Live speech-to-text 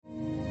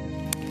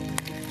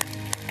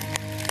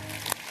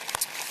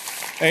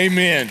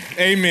Amen.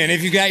 Amen.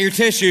 If you got your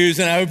tissues,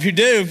 and I hope you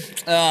do,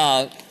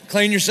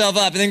 clean yourself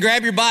up. And then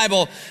grab your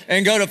Bible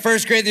and go to 1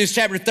 Corinthians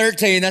chapter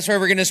 13. That's where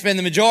we're going to spend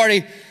the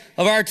majority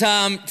of our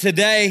time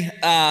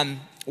today.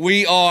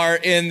 We are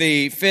in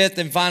the fifth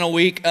and final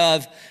week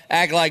of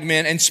Act Like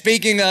Men. And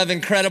speaking of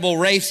incredible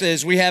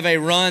races, we have a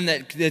run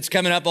that's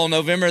coming up on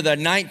November the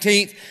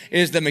 19th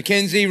is the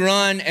McKenzie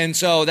Run. And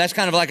so that's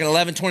kind of like an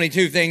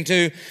 11/22 thing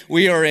too.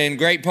 We are in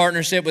great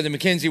partnership with the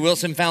Mackenzie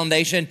Wilson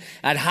Foundation.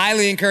 I'd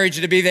highly encourage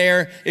you to be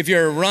there. If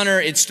you're a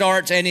runner, it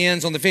starts and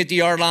ends on the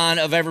 50-yard line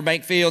of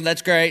Everbank Field.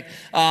 That's great.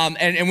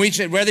 And we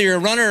should, whether you're a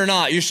runner or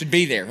not, you should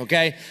be there,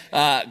 okay?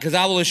 Because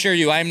I will assure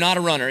you, I am not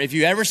a runner. If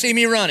you ever see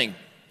me running,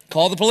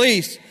 call the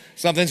police.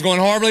 Something's going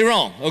horribly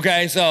wrong,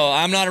 okay? So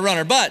I'm not a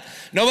runner, but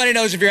nobody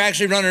knows if you're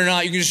actually running or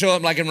not. You can just show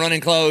up like in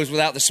running clothes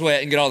without the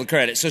sweat and get all the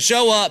credit. So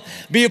show up,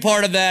 be a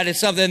part of that. It's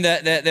something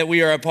that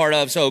we are a part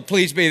of. So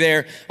please be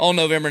there on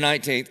November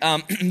 19th.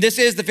 This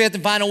is the fifth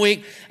and final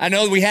week. I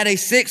know we had a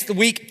sixth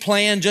week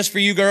planned just for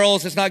you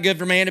girls. It's not good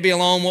for man to be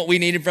alone, what we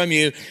needed from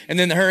you. And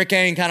then the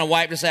hurricane kind of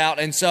wiped us out.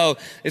 And so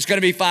it's going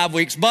to be 5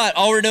 weeks. But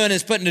all we're doing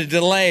is putting a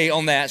delay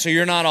on that. So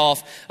you're not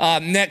off.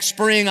 Next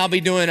spring, I'll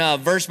be doing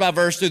verse by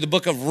verse through the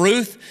book of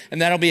Ruth.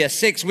 And that'll be a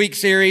 6-week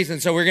series.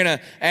 And so we're going to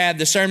add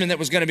the sermon that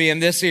was going to be in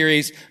this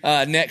series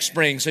next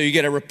spring. So you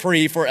get a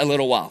reprieve for a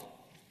little while.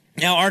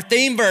 Now, our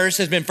theme verse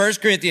has been 1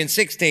 Corinthians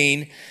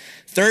 16,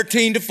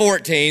 13 to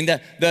 14.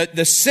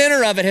 The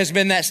center of it has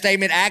been that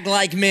statement, act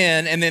like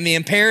men. And then the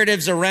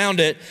imperatives around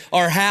it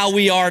are how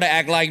we are to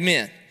act like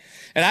men.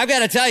 And I've got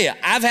to tell you,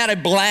 I've had a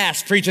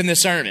blast preaching this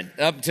sermon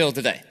up until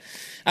today.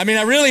 I mean,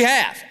 I really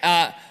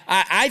have.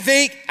 I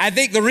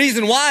think the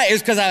reason why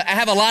is because I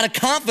have a lot of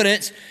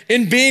confidence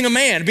in being a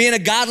man, being a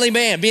godly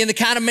man, being the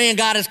kind of man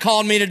God has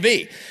called me to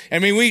be. I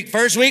mean,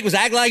 first week was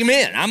act like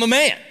men. I'm a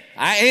man.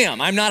 I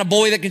am. I'm not a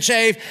boy that can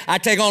shave. I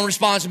take on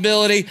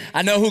responsibility.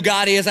 I know who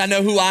God is. I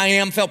know who I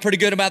am. Felt pretty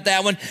good about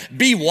that one.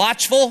 Be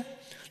watchful.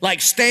 Like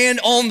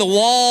stand on the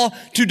wall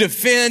to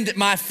defend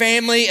my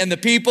family and the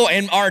people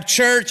and our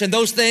church and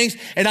those things.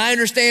 And I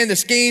understand the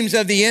schemes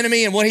of the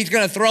enemy and what he's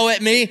going to throw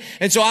at me.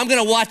 And so I'm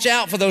going to watch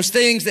out for those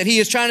things that he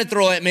is trying to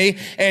throw at me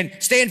and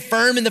stand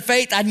firm in the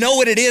faith. I know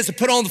what it is to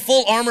put on the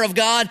full armor of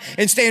God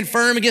and stand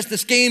firm against the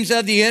schemes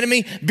of the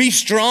enemy. Be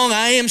strong.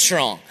 I am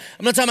strong.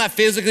 I'm not talking about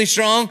physically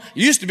strong.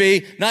 Used to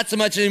be, not so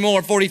much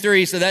anymore,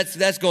 43, so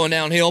that's going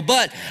downhill.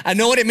 But I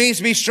know what it means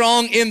to be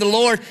strong in the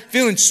Lord,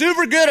 feeling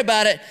super good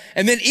about it.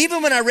 And then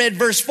even when I read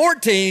verse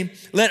 14,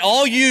 let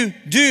all you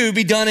do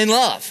be done in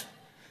love.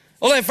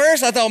 Well, at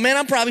first I thought, man,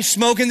 I'm probably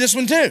smoking this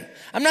one too.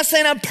 I'm not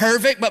saying I'm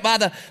perfect, but by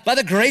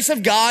the grace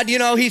of God, you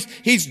know,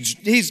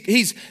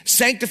 he's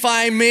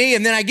sanctifying me.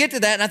 And then I get to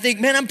that and I think,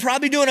 man, I'm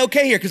probably doing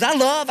okay here because I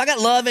got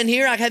love in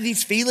here. I have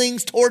these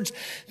feelings towards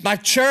my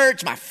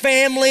church, my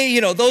family,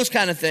 you know, those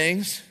kind of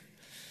things.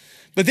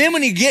 But then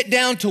when you get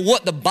down to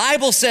what the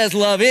Bible says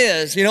love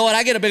is, you know what?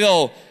 I get a big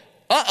old,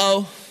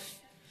 uh-oh,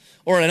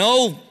 or an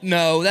oh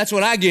no, that's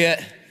what I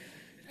get.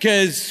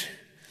 Because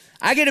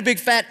I get a big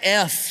fat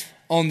F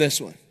on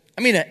this one.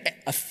 I mean,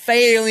 a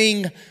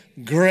failing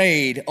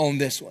grade on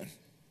this one.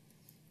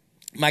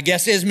 My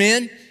guess is,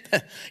 men,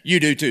 you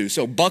do too.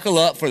 So buckle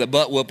up for the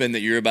butt whooping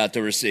that you're about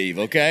to receive,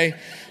 okay?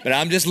 But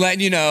I'm just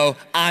letting you know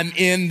I'm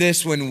in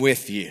this one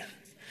with you.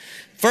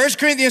 1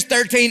 Corinthians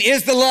 13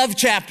 is the love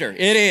chapter.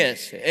 It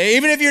is.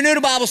 Even if you're new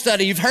to Bible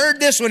study, you've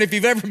heard this one if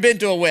you've ever been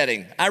to a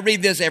wedding. I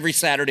read this every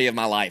Saturday of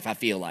my life, I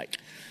feel like.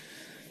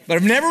 But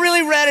I've never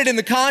really read it in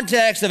the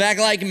context of Act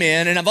Like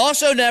Men. And I've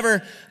also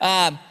never,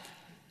 I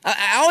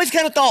always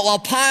kind of thought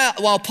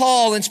while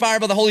Paul, inspired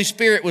by the Holy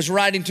Spirit, was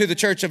writing to the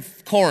church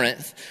of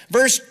Corinth,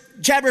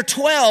 chapter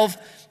 12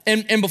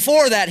 and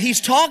before that, he's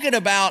talking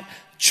about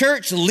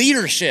church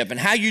leadership and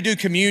how you do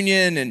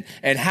communion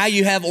and how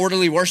you have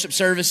orderly worship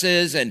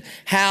services and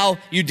how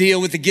you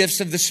deal with the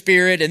gifts of the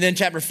Spirit. And then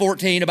chapter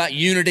 14 about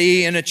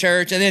unity in a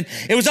church. And then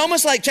it was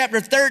almost like chapter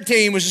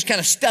 13 was just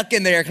kind of stuck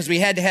in there because we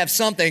had to have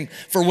something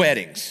for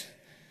weddings.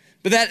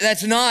 But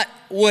that's not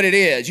what it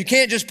is. You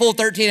can't just pull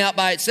 13 out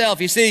by itself.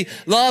 You see,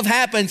 love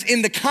happens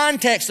in the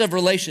context of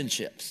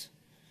relationships.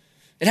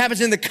 It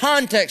happens in the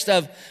context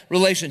of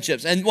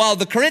relationships. And while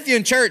the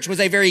Corinthian church was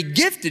a very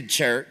gifted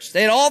church,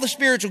 they had all the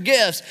spiritual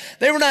gifts,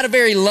 they were not a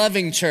very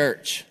loving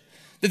church.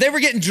 That they were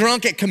getting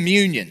drunk at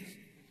communion.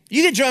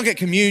 You get drunk at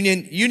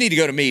communion, you need to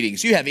go to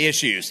meetings. You have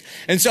issues.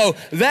 And so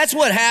that's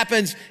what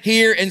happens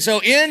here. And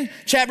so in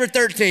chapter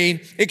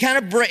 13, it kind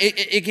of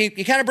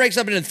breaks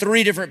up into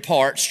 3 different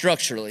parts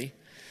structurally.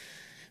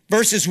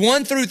 Verses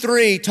 1 through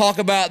 3 talk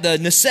about the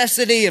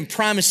necessity and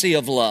primacy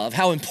of love,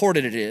 how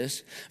important it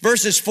is.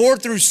 Verses 4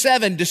 through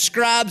 7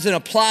 describes and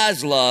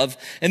applies love.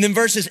 And then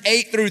verses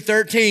 8 through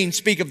 13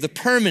 speak of the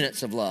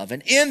permanence of love.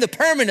 And in the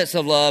permanence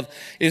of love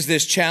is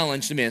this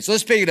challenge to men. So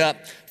let's pick it up.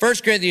 1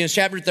 Corinthians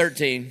chapter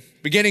 13,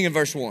 beginning in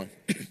verse 1.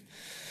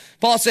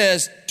 Paul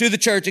says to the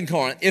church in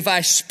Corinth, if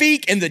I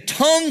speak in the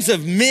tongues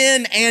of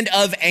men and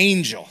of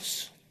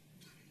angels,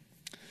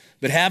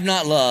 but have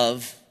not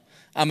love,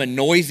 I'm a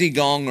noisy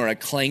gong or a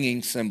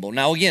clanging cymbal.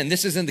 Now, again,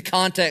 this is in the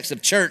context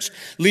of church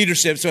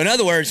leadership. So in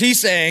other words,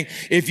 he's saying,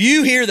 if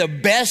you hear the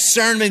best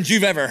sermons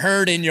you've ever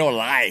heard in your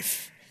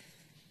life,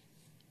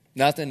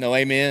 nothing, no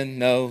amen,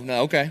 no,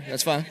 okay,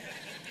 that's fine.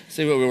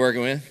 See what we're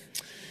working with.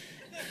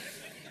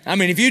 I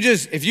mean,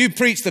 if you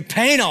preach the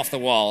paint off the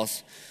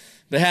walls,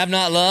 but have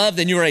not love,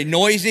 then you are a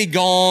noisy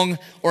gong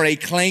or a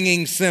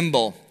clanging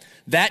cymbal.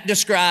 That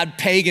described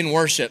pagan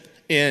worship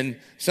in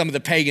some of the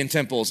pagan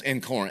temples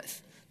in Corinth.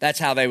 That's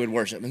how they would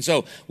worship. And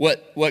so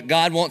what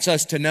God wants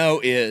us to know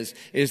is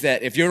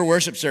that if your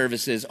worship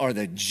services are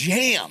the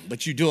jam,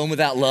 but you do them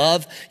without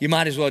love, you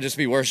might as well just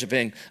be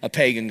worshiping a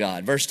pagan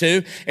god. Verse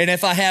 2, and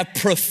if I have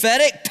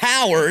prophetic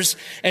powers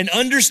and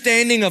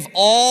understanding of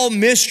all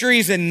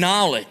mysteries and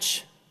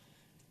knowledge.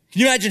 Can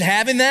you imagine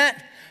having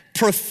that?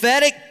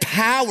 Prophetic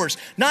powers,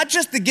 not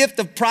just the gift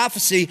of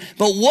prophecy,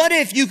 but what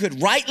if you could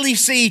rightly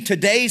see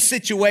today's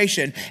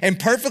situation and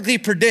perfectly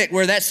predict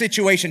where that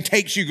situation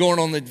takes you going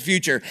on in the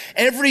future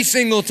every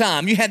single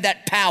time? You had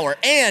that power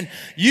and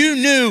you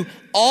knew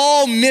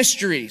all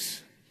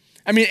mysteries.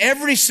 I mean,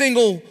 every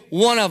single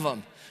one of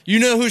them. You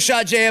know who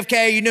shot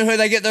JFK. You know who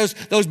they get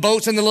those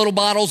boats in the little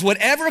bottles.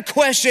 Whatever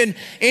question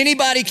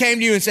anybody came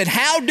to you and said,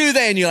 how do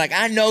they? And you're like,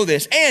 I know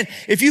this. And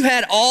if you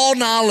had all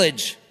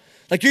knowledge,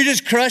 like you're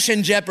just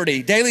crushing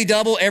Jeopardy, daily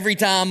double every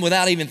time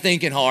without even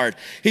thinking hard.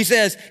 He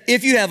says,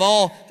 if you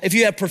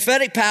have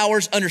prophetic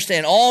powers,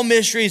 understand all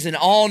mysteries and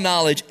all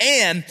knowledge,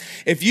 and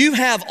if you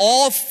have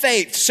all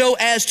faith so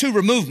as to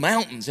remove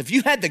mountains, if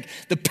you had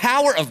the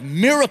power of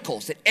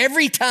miracles, that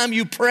every time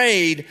you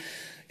prayed,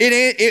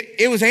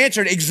 it was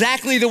answered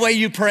exactly the way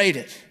you prayed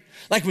it.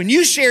 Like when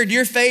you shared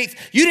your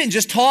faith, you didn't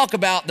just talk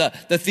about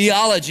the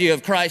theology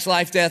of Christ's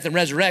life, death, and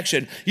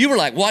resurrection. You were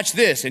like, watch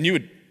this, and you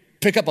would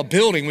pick up a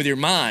building with your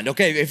mind.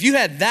 Okay, if you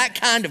had that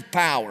kind of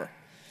power,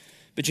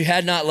 but you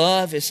had not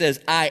love, it says,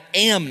 I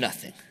am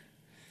nothing.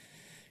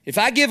 If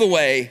I give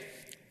away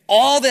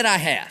all that I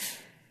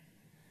have.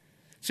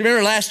 So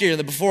remember last year,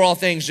 the Before All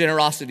Things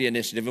Generosity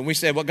Initiative, and we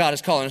said what God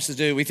is calling us to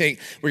do. We think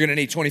we're going to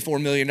need $24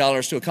 million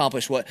to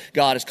accomplish what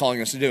God is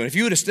calling us to do. And if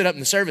you would have stood up in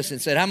the service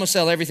and said, I'm going to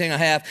sell everything I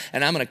have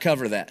and I'm going to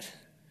cover that.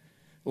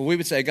 Well, we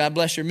would say, God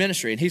bless your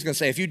ministry. And he's going to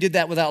say, if you did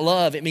that without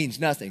love, it means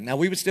nothing. Now,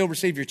 we would still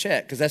receive your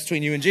check because that's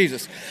between you and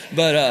Jesus.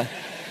 But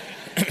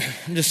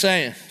I'm just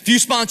saying, if you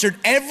sponsored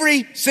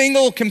every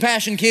single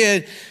Compassion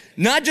Kid,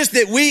 not just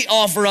that we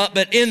offer up,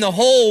 but in the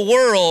whole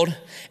world,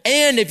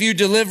 and if you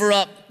deliver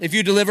up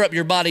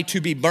your body to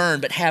be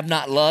burned, but have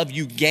not love,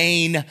 you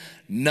gain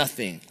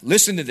nothing.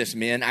 Listen to this,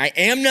 men. I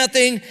am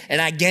nothing and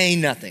I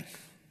gain nothing.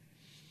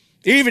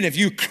 Even if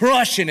you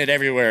crushing it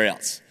everywhere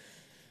else,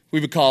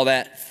 we would call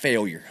that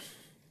failure.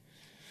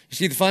 You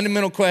see, the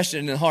fundamental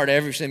question in the heart of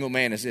every single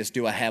man is this: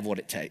 do I have what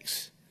it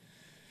takes?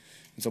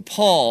 And so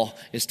Paul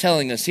is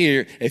telling us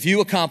here, if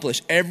you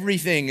accomplish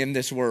everything in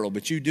this world,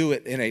 but you do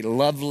it in a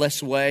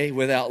loveless way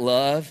without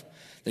love,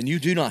 then you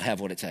do not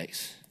have what it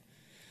takes.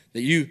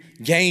 That you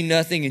gain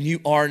nothing and you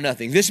are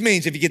nothing. This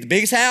means if you get the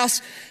biggest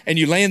house and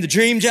you land the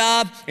dream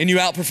job and you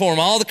outperform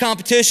all the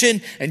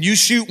competition and you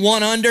shoot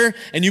one under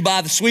and you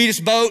buy the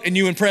sweetest boat and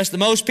you impress the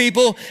most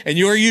people and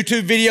your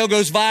YouTube video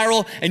goes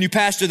viral and you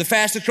pastor the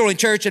fastest growing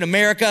church in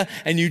America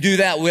and you do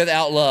that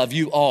without love,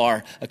 you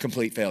are a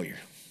complete failure.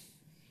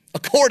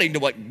 According to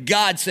what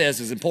God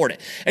says is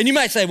important. And you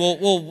might say,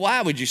 well,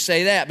 why would you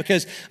say that?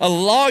 Because a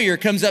lawyer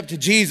comes up to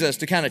Jesus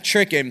to kind of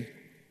trick him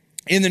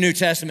in the New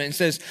Testament and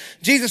says,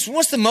 Jesus,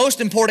 what's the most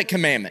important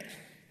commandment?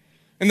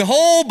 In the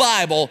whole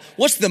Bible,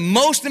 what's the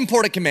most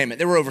important commandment?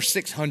 There were over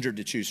 600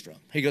 to choose from.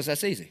 He goes,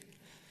 that's easy.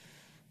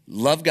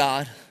 Love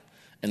God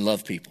and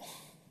love people.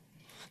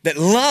 That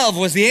love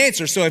was the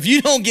answer. So if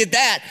you don't get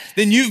that,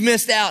 then you've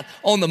missed out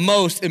on the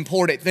most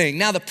important thing.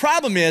 Now, the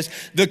problem is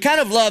the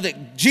kind of love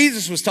that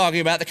Jesus was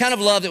talking about, the kind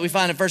of love that we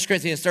find in 1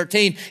 Corinthians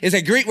 13 is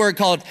a Greek word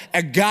called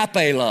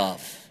agape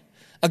love.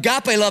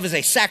 Agape love is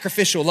a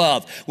sacrificial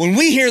love. When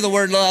we hear the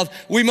word love,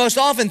 we most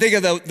often think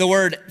of the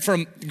word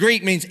from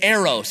Greek means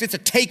eros. It's a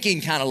taking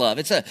kind of love.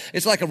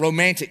 It's like a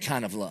romantic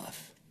kind of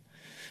love.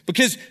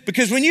 Because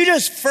when you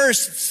just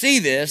first see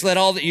this, let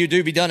all that you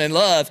do be done in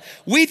love,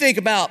 we think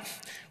about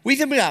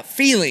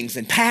feelings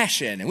and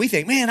passion, and we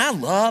think, man,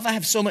 I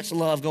have so much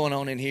love going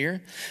on in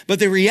here. But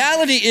the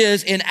reality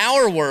is in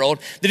our world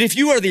that if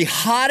you are the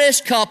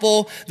hottest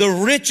couple, the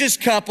richest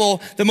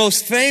couple, the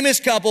most famous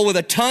couple with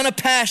a ton of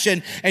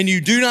passion, and you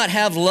do not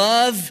have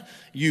love,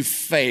 you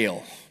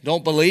fail.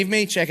 Don't believe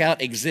me? Check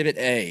out Exhibit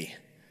A.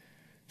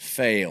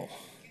 Fail.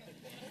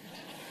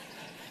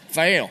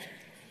 Fail.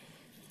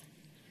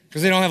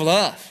 Because they don't have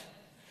love.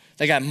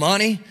 They got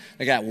money,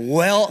 they got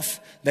wealth,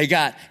 they've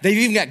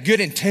even got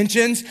good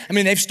intentions. I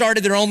mean, they've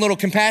started their own little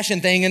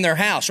compassion thing in their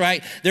house,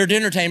 right? Their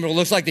dinner table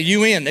looks like the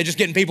UN. They're just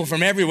getting people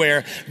from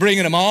everywhere,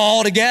 bringing them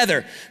all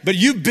together. But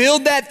you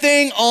build that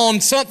thing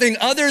on something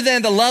other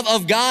than the love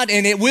of God,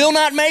 and it will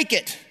not make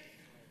it.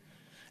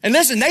 And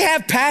listen, they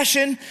have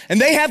passion,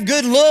 and they have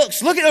good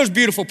looks. Look at those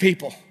beautiful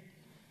people.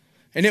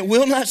 And it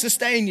will not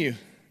sustain you.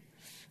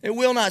 It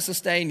will not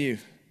sustain you.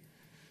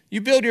 You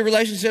build your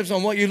relationships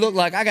on what you look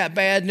like. I got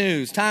bad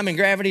news. Time and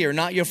gravity are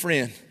not your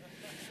friend.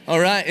 All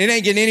right? It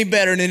ain't getting any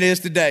better than it is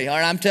today. All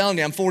right? I'm telling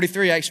you, I'm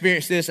 43. I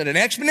experienced this at an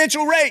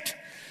exponential rate.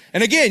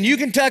 And again, you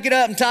can tuck it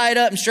up and tie it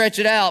up and stretch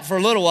it out for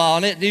a little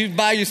while, and it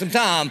buy you some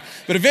time.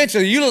 But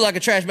eventually, you look like a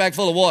trash bag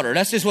full of water.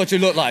 That's just what you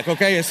look like,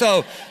 okay? And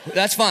so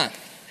that's fine.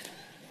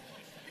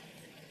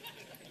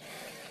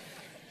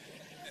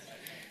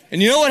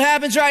 And you know what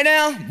happens right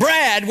now?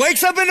 Brad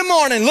wakes up in the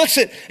morning, looks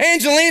at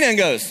Angelina and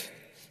goes,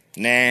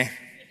 nah.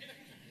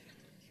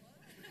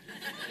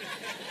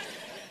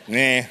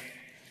 Nah.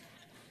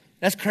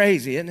 That's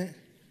crazy, isn't it?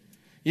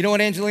 You know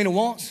what Angelina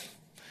wants?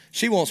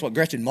 She wants what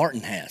Gretchen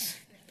Martin has.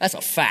 That's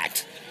a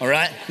fact, all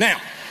right? Now,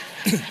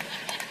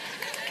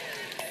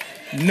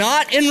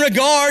 not in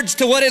regards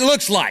to what it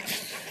looks like.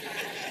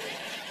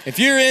 If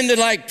you're into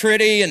like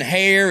pretty and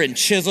hair and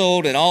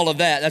chiseled and all of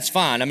that, that's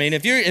fine. I mean,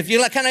 if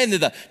you're like kind of into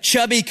the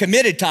chubby,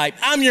 committed type,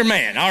 I'm your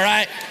man, all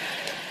right?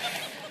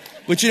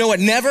 But you know what?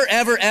 Never,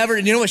 ever, ever,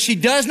 and you know what she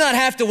does not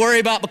have to worry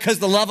about because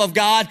of the love of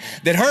God,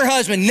 that her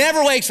husband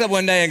never wakes up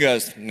one day and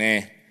goes,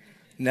 nah,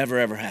 never,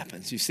 ever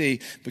happens. You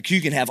see, but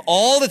you can have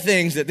all the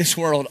things that this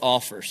world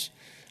offers.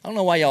 I don't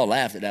know why y'all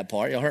laughed at that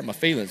part. Y'all hurt my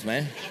feelings,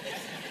 man.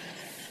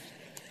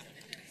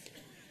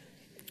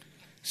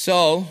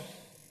 So,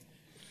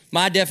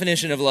 my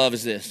definition of love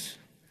is this.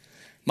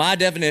 My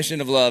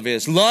definition of love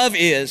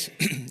is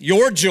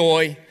your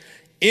joy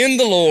in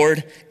the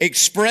Lord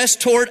expressed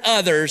toward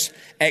others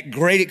at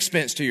great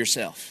expense to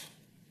yourself.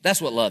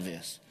 That's what love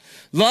is.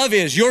 Love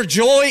is your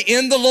joy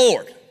in the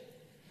Lord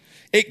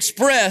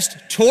expressed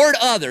toward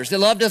others. That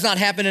love does not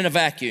happen in a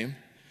vacuum.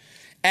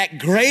 At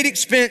great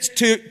expense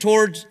to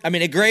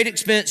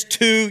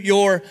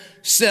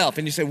yourself.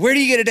 And you say, where do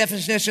you get a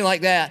definition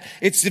like that?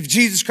 It's of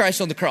Jesus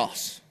Christ on the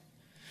cross.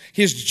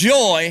 His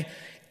joy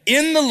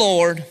in the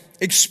Lord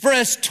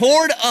expressed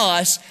toward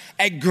us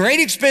at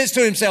great expense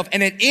to himself.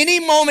 And at any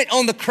moment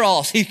on the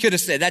cross, he could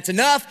have said, that's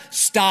enough,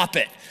 stop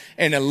it.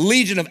 And a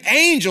legion of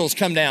angels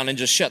come down and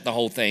just shut the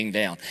whole thing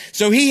down.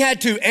 So he had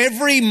to,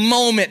 every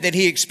moment that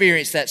he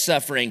experienced that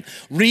suffering,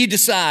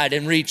 redecide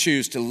and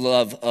re-choose to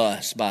love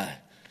us by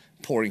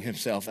pouring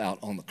himself out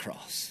on the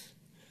cross.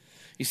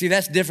 You see,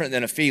 that's different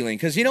than a feeling.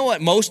 Because you know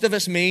what most of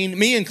us mean,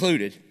 me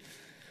included?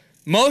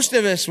 Most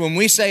of us, when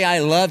we say, I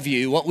love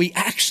you, what we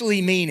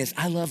actually mean is,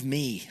 I love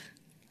me.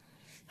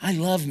 I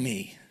love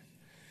me.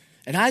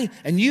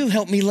 And you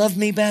help me love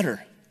me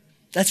better.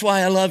 That's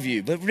why I love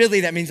you. But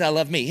really, that means I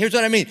love me. Here's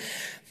what I mean.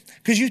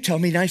 Because you tell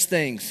me nice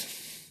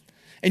things.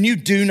 And you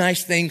do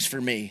nice things for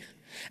me.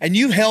 And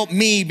you help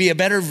me be a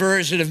better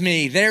version of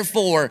me.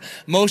 Therefore,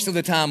 most of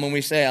the time when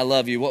we say I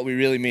love you, what we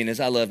really mean is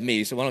I love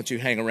me. So why don't you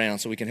hang around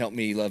so we can help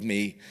me love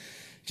me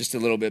just a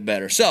little bit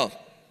better. So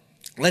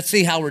let's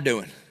see how we're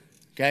doing,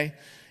 okay?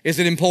 Is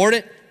it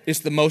important?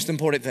 It's the most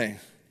important thing.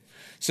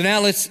 So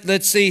now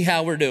let's see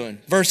how we're doing.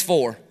 Verse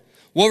 4.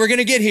 What we're going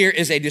to get here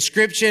is a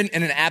description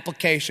and an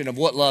application of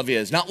what love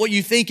is. Not what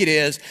you think it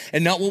is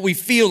and not what we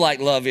feel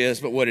like love is,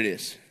 but what it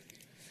is.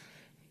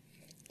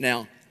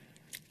 Now,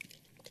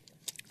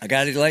 I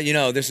got to let you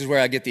know, this is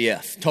where I get the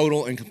F,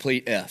 total and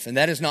complete F. And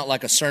that is not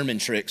like a sermon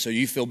trick so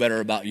you feel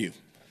better about you.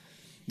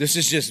 This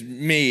is just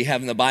me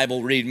having the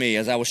Bible read me.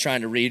 As I was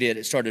trying to read it,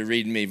 it started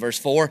reading me. Verse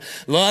 4,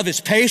 love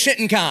is patient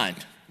and kind.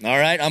 All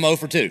right, I'm 0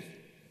 for 2.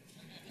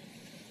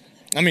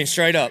 I mean,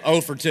 straight up,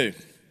 0 for 2.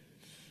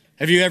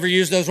 Have you ever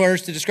used those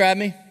words to describe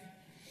me?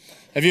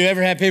 Have you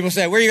ever had people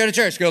say, where you go to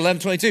church? Go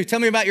 1122. Tell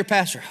me about your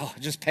pastor. Oh,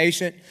 just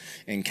patient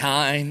and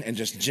kind and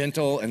just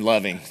gentle and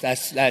loving.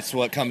 That's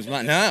what comes to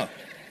mind. No.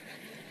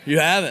 You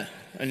haven't.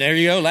 And there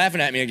you go,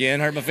 laughing at me again,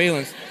 hurt my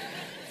feelings.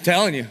 I'm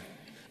telling you,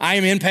 I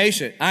am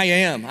impatient. I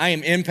am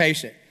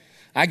impatient.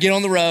 I get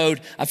on the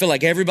road, I feel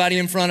like everybody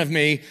in front of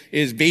me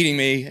is beating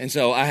me, and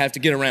so I have to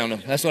get around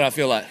them. That's what I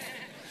feel like.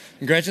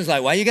 And Gretchen's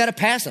like, why you got to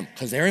pass them?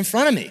 Because they're in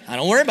front of me. I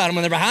don't worry about them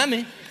when they're behind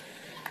me.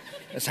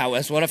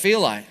 That's what I feel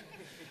like.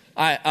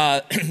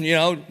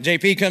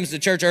 JP comes to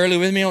church early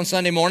with me on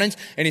Sunday mornings,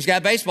 and he's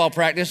got baseball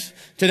practice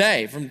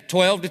today from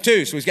 12 to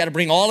 2. So he's got to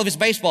bring all of his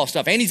baseball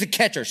stuff, and he's a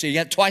catcher, so you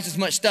got twice as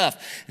much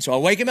stuff. And so I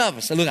wake him up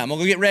and say, look, I'm going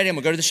to go get ready. I'm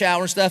going to go to the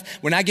shower and stuff.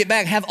 When I get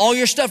back, have all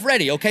your stuff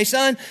ready. Okay,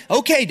 son?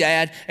 Okay,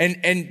 Dad.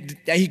 And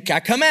I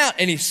come out,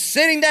 and he's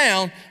sitting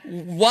down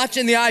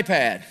watching the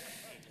iPad.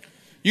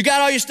 You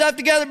got all your stuff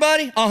together,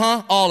 buddy?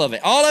 Uh-huh, all of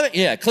it. All of it?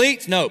 Yeah.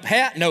 Cleats? Nope.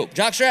 Hat? Nope.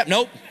 Jockstrap?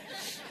 Nope.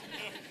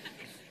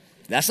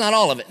 That's not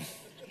all of it.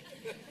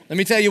 Let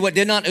me tell you what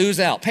did not ooze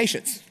out.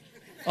 Patience.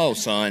 Oh,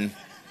 son.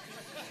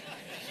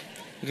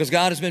 Because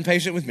God has been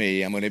patient with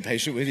me, I'm going to be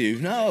patient with you.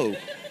 No.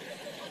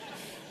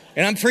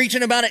 And I'm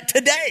preaching about it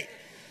today.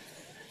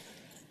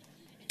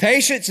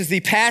 Patience is the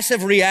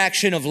passive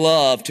reaction of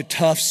love to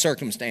tough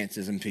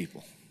circumstances and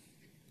people.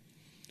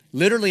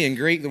 Literally in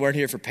Greek, the word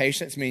here for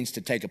patience means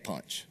to take a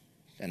punch.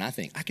 And I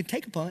think, I can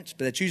take a punch,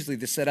 but that's usually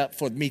the setup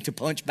for me to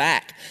punch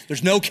back.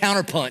 There's no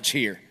counter punch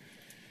here.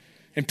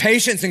 And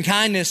patience and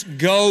kindness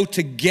go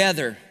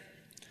together.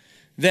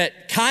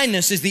 That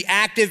kindness is the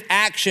active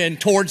action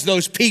towards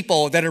those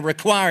people that are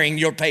requiring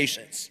your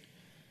patience.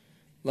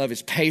 Love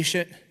is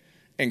patient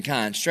and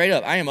kind. Straight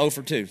up, I am 0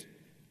 for 2.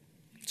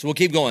 So we'll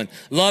keep going.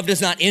 Love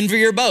does not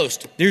envy or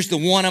boast. There's the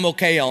one I'm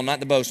okay on, not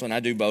the boast one. I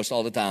do boast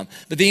all the time.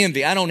 But the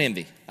envy, I don't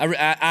envy.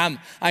 I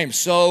am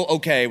so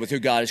okay with who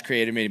God has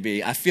created me to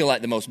be. I feel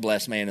like the most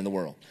blessed man in the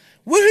world.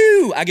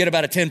 Woohoo! I get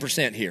about a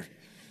 10% here.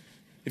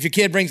 If your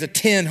kid brings a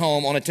 10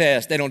 home on a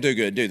test, they don't do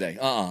good, do they?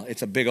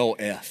 It's a big old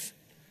F.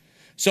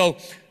 So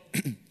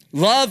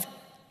love,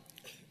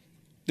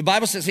 the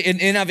Bible says, in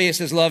NIV it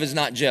says love is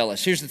not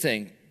jealous. Here's the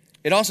thing.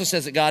 It also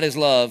says that God is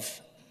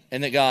love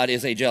and that God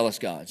is a jealous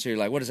God. So you're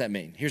like, what does that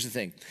mean? Here's the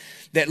thing.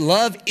 That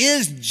love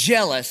is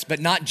jealous,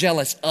 but not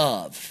jealous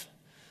of.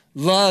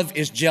 Love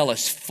is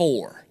jealous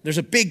for. There's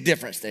a big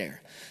difference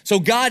there. So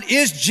God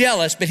is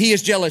jealous, but he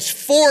is jealous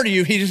for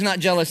you. He is not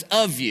jealous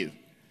of you.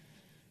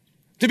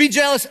 To be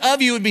jealous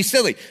of you would be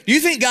silly. Do you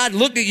think God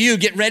looked at you,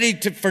 get ready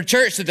for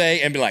church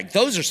today, and be like,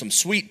 those are some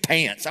sweet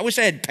pants. I wish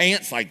I had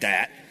pants like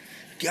that.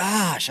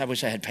 Gosh, I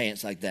wish I had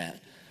pants like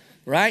that.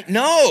 Right?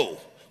 No.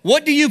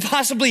 What do you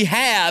possibly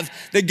have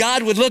that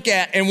God would look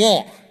at and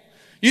want?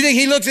 You think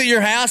he looks at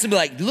your house and be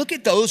like, look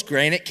at those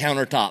granite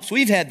countertops.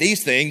 We've had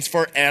these things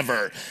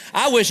forever.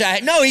 I wish I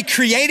had. No, he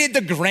created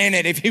the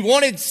granite. If he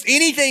wanted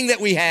anything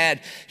that we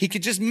had, he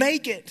could just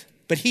make it.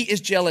 But he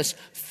is jealous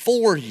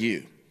for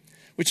you,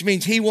 which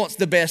means he wants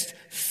the best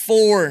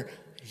for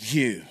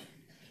you.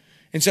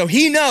 And so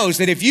he knows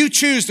that if you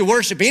choose to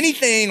worship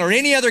anything or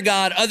any other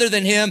God other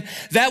than him,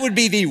 that would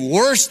be the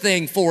worst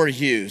thing for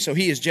you. So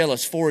he is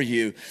jealous for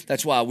you.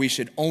 That's why we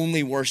should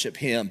only worship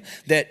him.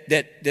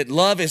 That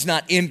love is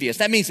not envious.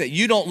 That means that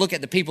you don't look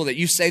at the people that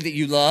you say that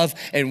you love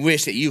and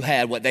wish that you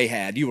had what they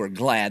had. You are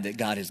glad that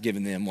God has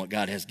given them what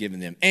God has given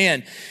them.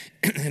 And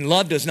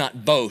love does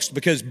not boast,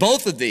 because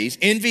both of these,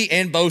 envy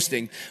and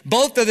boasting,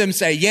 both of them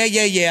say,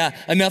 yeah,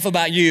 enough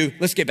about you.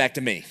 Let's get back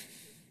to me.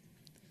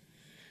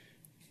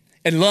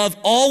 And love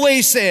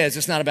always says,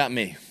 it's not about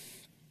me.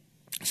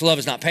 So love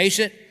is not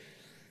patient.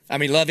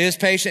 Love is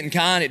patient and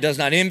kind. It does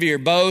not envy or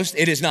boast.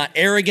 It is not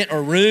arrogant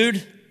or rude.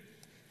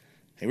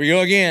 Here we go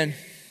again.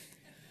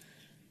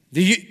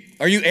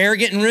 Are you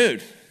arrogant and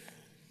rude?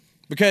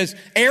 Because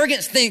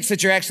arrogance thinks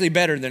that you're actually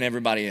better than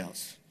everybody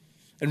else.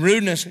 And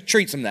rudeness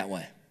treats them that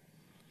way.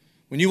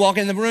 When you walk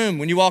in the room,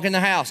 when you walk in the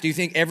house, do you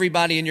think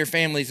everybody in your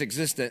family's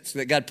existence,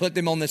 that God put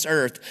them on this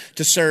earth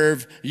to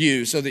serve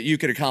you so that you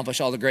could accomplish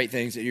all the great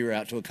things that you were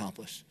out to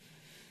accomplish?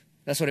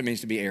 That's what it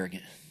means to be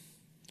arrogant.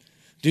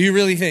 Do you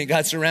really think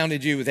God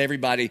surrounded you with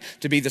everybody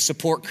to be the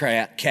support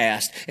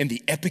cast in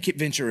the epic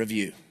adventure of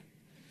you?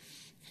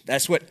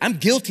 I'm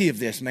guilty of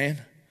this,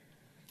 man.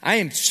 I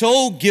am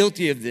so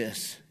guilty of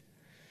this.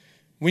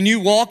 When you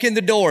walk in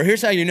the door,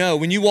 here's how you know.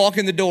 When you walk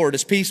in the door,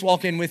 does peace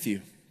walk in with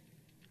you?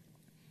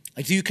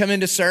 Like, do you come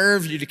in to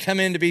serve? Do you come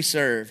in to be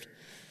served?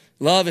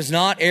 Love is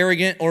not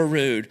arrogant or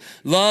rude.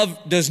 Love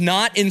does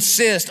not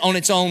insist on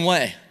its own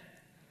way.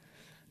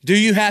 Do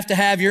you have to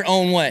have your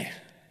own way?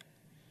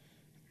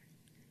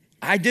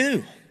 I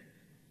do.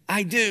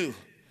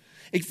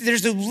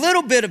 There's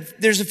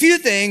a few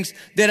things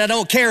that I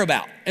don't care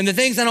about. And the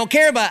things I don't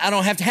care about, I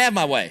don't have to have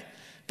my way.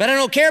 But I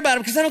don't care about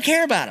them because I don't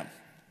care about them.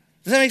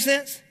 Does that make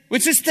sense?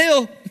 Which is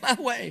still my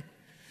way.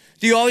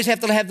 Do you always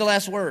have to have the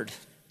last word?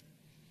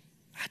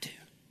 I do.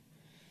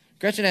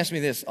 Gretchen asks me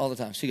this all the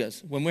time. She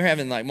goes, when we're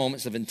having like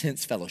moments of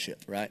intense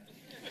fellowship, right?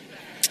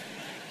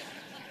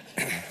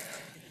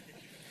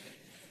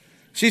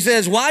 She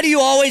says, why do you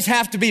always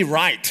have to be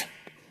right?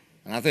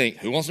 And I think,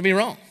 who wants to be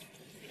wrong?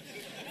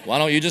 Why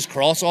don't you just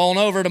cross on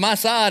over to my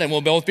side and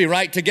we'll both be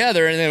right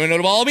together and then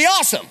it'll all be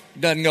awesome.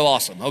 It doesn't go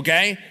awesome,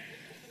 okay?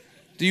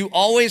 Do you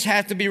always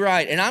have to be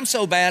right? And I'm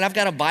so bad, I've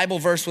got a Bible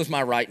verse with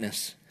my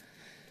rightness.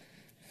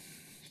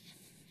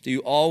 Do you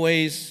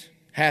always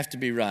have to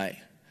be right?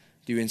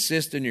 Do you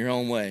insist in your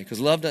own way?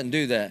 Because love doesn't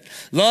do that.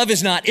 Love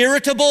is not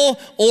irritable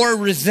or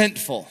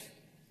resentful.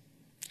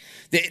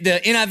 The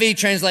NIV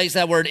translates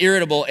that word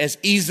irritable as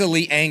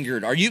easily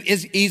angered. Are you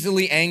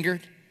easily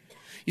angered?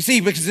 You see,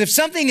 because if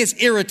something is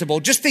irritable,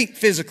 just think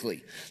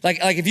physically. Like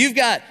if you've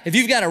got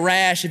a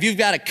rash, if you've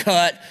got a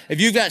cut, if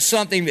you've got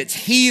something that's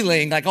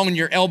healing, like on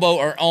your elbow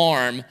or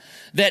arm,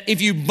 that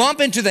if you bump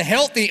into the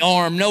healthy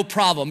arm, no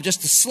problem.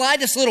 Just the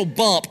slightest little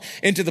bump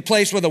into the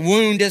place where the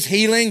wound is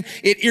healing,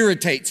 it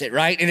irritates it,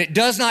 right? And it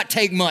does not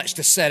take much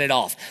to set it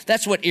off.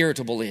 That's what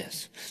irritable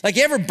is. Like,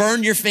 you ever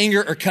burned your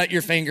finger or cut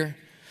your finger?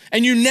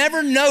 And you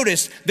never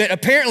noticed that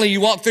apparently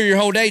you walk through your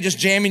whole day just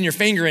jamming your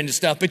finger into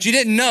stuff, but you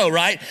didn't know,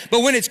 right?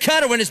 But when it's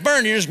cut or when it's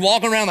burned, you're just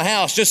walking around the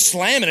house just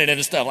slamming it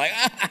into stuff. Like,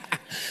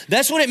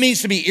 that's what it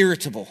means to be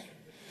irritable.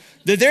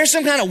 That there's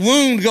some kind of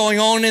wound going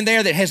on in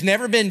there that has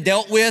never been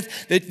dealt with,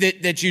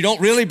 that you don't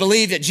really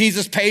believe that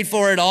Jesus paid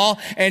for it all.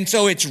 And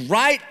so it's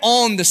right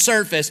on the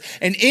surface,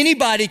 and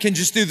anybody can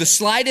just do the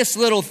slightest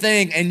little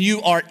thing and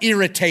you are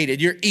irritated.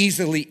 You're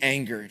easily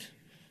angered.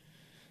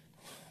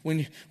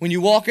 When you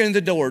walk in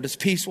the door, does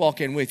peace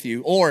walk in with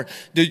you? Or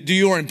do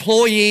your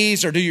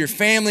employees or do your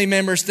family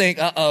members think,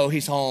 uh-oh,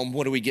 he's home.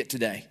 What do we get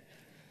today?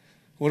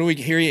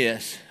 Here he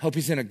is. Hope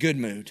he's in a good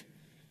mood.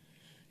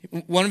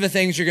 One of the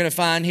things you're going to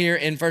find here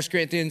in 1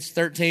 Corinthians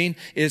 13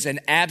 is an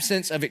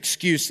absence of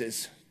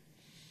excuses.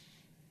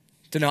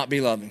 to not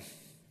be loving.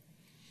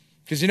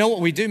 Because you know what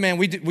we do, man?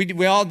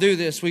 We all do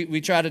this.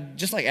 We try to,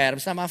 just like Adam,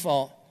 it's not my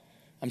fault.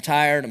 I'm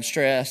tired, I'm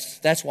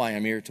stressed. That's why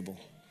I'm irritable.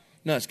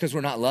 No, it's because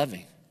we're not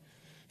loving.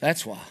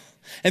 That's why.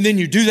 And then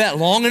you do that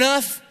long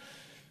enough.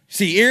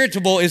 See,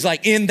 irritable is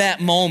like in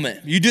that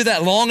moment. You do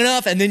that long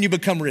enough and then you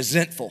become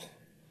resentful.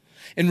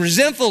 And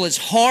resentful is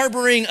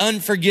harboring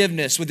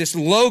unforgiveness with this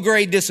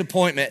low-grade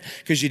disappointment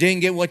because you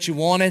didn't get what you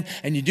wanted,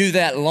 and you do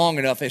that long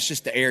enough, it's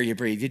just the air you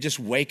breathe. You just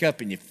wake up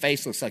and your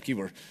face looks like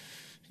you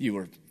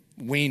were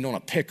weaned on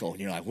a pickle.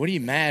 And you're like, what are you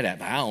mad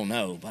at? I don't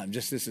know, but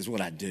this is what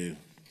I do.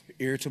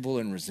 Irritable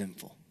and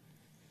resentful.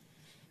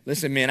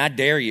 Listen, man, I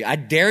dare you. I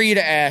dare you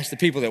to ask the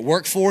people that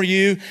work for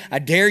you. I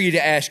dare you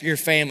to ask your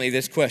family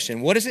this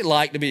question. What is it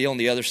like to be on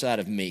the other side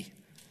of me?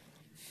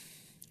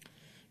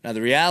 Now,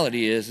 the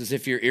reality is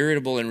if you're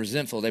irritable and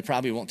resentful, they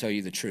probably won't tell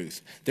you the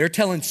truth. They're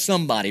telling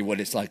somebody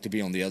what it's like to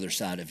be on the other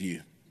side of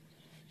you.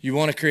 You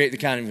want to create the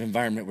kind of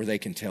environment where they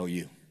can tell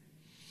you.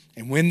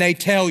 And when they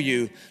tell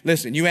you,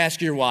 listen, you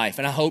ask your wife,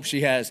 and I hope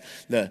she has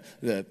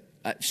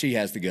she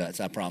has the guts,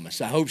 I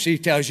promise. I hope she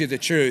tells you the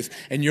truth,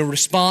 and your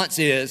response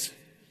is,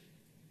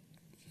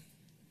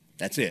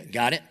 that's it.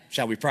 Got it?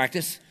 Shall we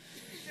practice?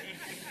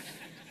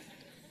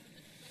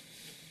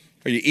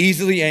 Are you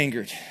easily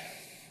angered?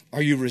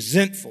 Are you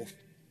resentful?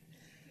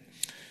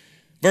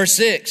 Verse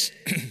 6,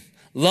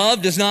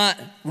 love does not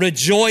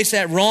rejoice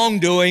at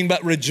wrongdoing,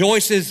 but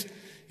rejoices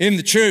in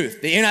the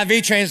truth. The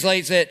NIV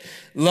translates it,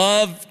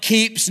 love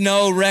keeps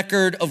no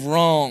record of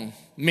wrong.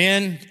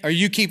 Men, are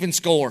you keeping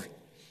score?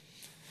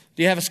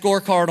 Do you have a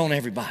scorecard on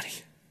everybody?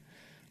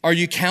 Are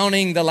you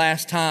counting the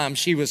last time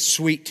she was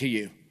sweet to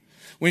you?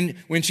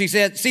 When she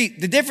said, see,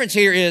 the difference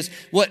here is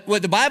what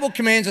the Bible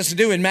commands us to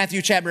do in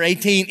Matthew chapter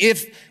 18.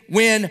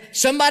 When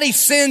somebody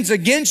sins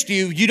against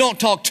you, you don't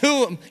talk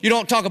to them, you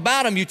don't talk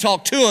about them, you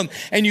talk to them,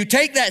 and you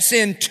take that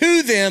sin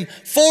to them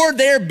for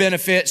their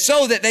benefit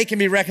so that they can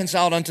be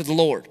reconciled unto the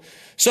Lord.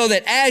 So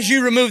that as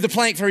you remove the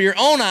plank from your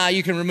own eye,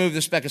 you can remove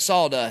the speck of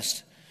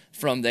sawdust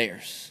from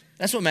theirs.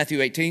 That's what Matthew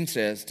 18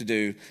 says to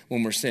do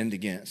when we're sinned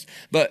against.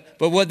 But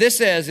what this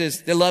says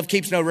is that love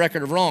keeps no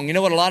record of wrong. You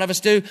know what a lot of us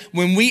do?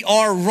 When we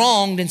are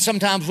wronged, and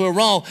sometimes we're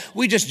wrong,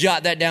 we just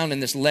jot that down in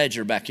this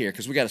ledger back here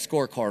because we got a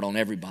scorecard on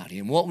everybody.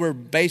 And what we're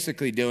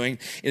basically doing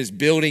is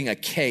building a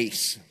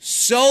case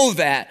so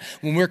that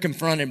when we're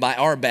confronted by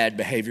our bad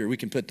behavior, we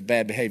can put the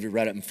bad behavior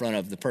right up in front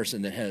of the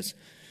person that has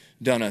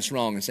done us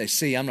wrong and say,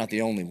 see, I'm not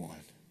the only one.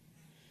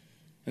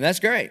 And that's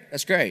great.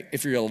 That's great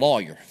if you're a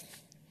lawyer.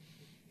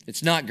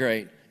 It's not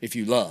great if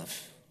you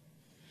love,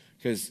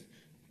 because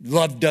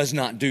love does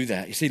not do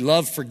that. You see,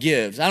 love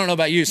forgives. I don't know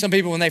about you. Some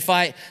people, when they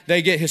fight,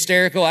 they get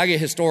hysterical. I get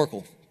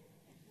historical.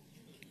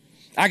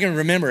 I can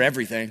remember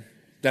everything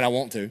that I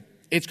want to.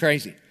 It's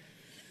crazy.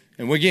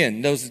 And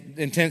again, those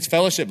intense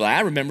fellowship, I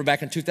remember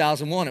back in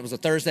 2001, it was a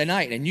Thursday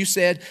night, and you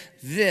said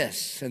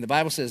this, and the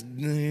Bible says,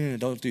 no,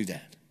 don't do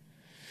that.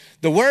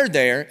 The word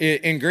there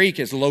in Greek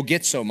is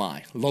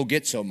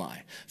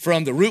logizomai,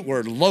 from the root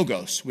word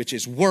logos, which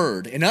is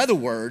word. In other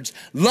words,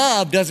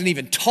 love doesn't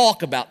even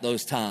talk about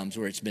those times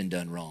where it's been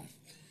done wrong.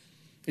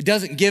 It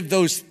doesn't give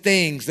those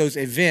things, those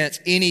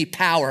events, any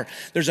power.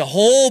 There's a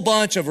whole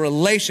bunch of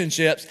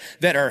relationships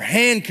that are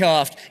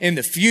handcuffed in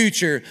the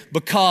future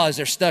because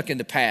they're stuck in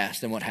the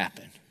past and what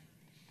happened.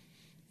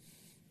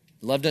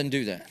 Love doesn't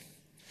do that.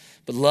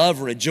 But love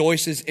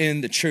rejoices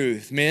in the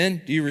truth.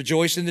 Men, do you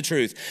rejoice in the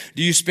truth?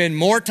 Do you spend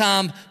more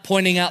time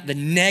pointing out the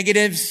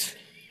negatives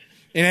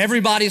in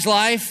everybody's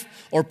life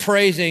or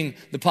praising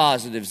the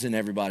positives in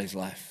everybody's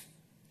life?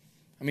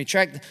 I mean,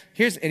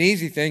 here's an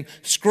easy thing.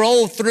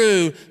 Scroll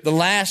through the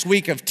last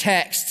week of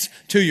texts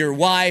to your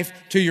wife,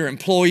 to your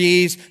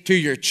employees, to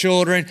your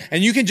children,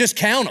 and you can just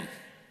count them.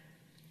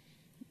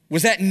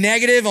 Was that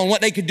negative on what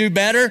they could do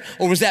better,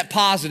 or was that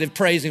positive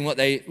praising what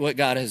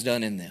God has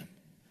done in them?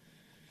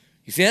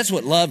 You see, that's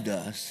what love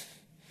does.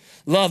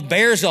 Love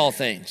bears all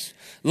things.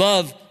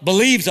 Love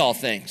believes all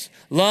things.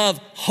 Love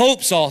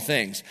hopes all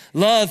things.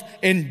 Love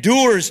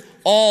endures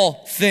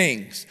all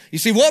things. You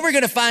see, what we're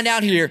going to find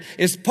out here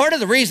is part of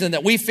the reason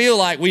that we feel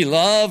like we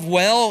love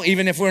well,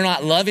 even if we're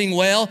not loving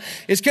well,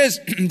 is because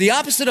the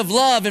opposite of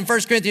love in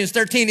 1 Corinthians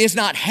 13 is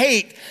not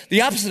hate.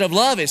 The opposite of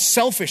love is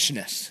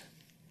selfishness.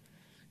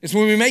 It's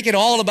when we make it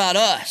all about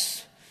us.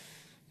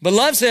 But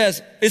love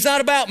says, it's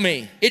not about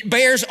me. It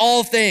bears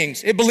all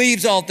things. It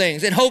believes all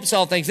things. It hopes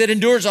all things. It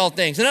endures all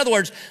things. In other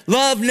words,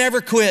 love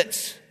never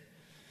quits.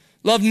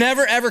 Love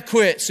never, ever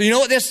quits. So you know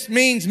what this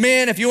means,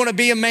 men? If you want to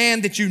be a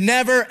man, that you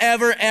never,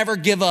 ever, ever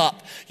give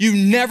up. You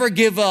never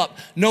give up.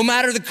 No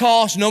matter the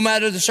cost, no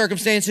matter the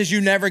circumstances,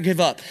 you never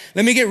give up.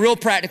 Let me get real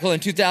practical in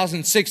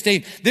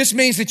 2016. This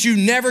means that you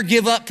never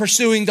give up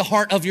pursuing the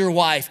heart of your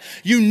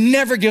wife. You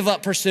never give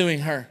up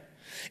pursuing her.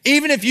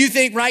 Even if you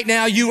think right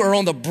now you are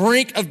on the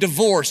brink of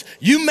divorce,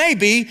 you may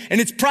be, and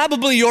it's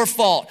probably your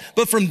fault.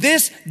 But from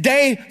this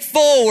day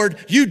forward,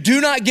 you do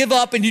not give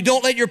up and you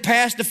don't let your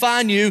past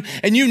define you,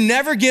 and you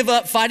never give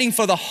up fighting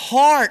for the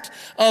heart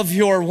of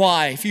your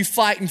wife. You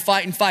fight and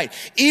fight and fight.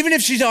 Even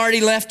if she's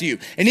already left you,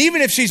 and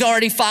even if she's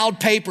already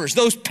filed papers,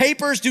 those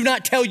papers do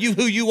not tell you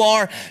who you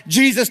are.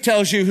 Jesus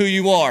tells you who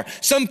you are.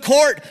 Some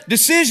court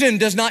decision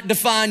does not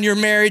define your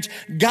marriage.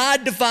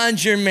 God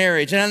defines your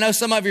marriage. And I know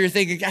some of you are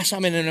thinking, gosh,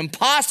 I'm in an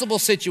impossible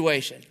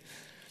situation.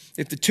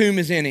 If the tomb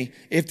is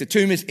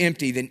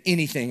empty, then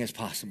anything is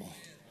possible.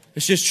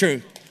 It's just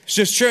true. It's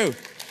just true.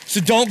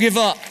 So don't give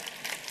up.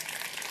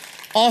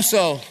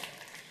 Also,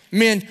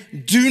 men,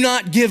 do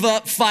not give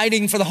up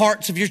fighting for the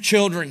hearts of your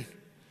children.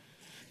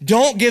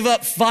 Don't give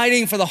up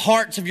fighting for the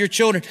hearts of your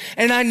children.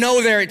 And I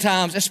know there are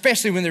times,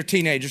 especially when they're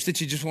teenagers,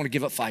 that you just want to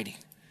give up fighting.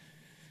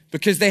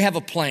 Because they have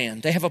a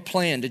plan. They have a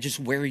plan to just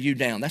wear you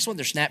down. That's what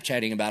they're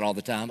Snapchatting about all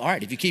the time. All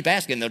right, if you keep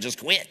asking, they'll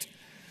just quit.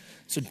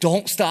 So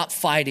don't stop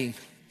fighting.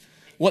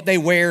 What they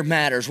wear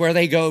matters. Where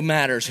they go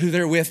matters. Who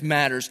they're with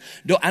matters.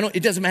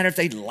 It doesn't matter if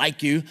they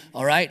like you,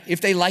 all right?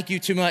 If they like you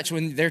too much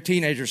when they're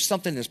teenagers,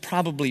 something is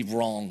probably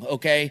wrong,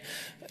 okay?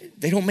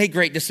 They don't make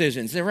great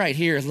decisions. They're right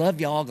here.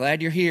 Love y'all.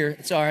 Glad you're here.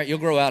 It's all right. You'll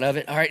grow out of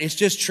it. All right, it's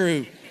just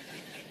true.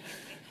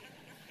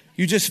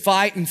 You just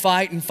fight and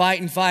fight and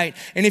fight and fight.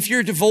 And if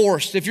you're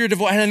divorced,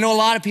 and I know a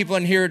lot of people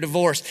in here are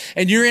divorced,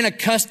 and you're in a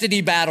custody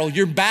battle,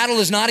 your battle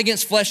is not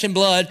against flesh and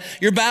blood.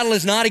 Your battle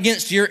is not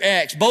against your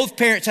ex. Both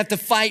parents have to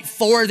fight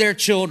for their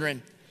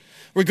children.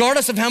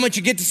 Regardless of how much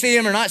you get to see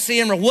them or not see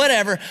them or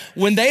whatever,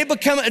 when they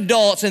become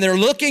adults and they're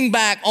looking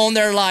back on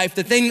their life,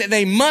 the thing that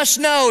they must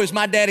know is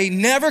my daddy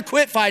never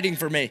quit fighting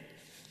for me.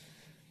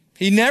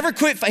 He never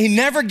quit. He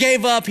never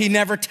gave up. He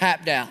never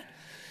tapped out.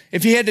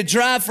 If he had to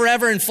drive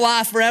forever and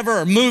fly forever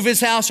or move his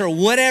house or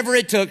whatever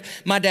it took,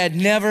 my dad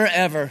never,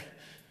 ever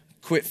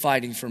quit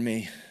fighting for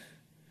me.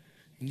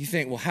 And you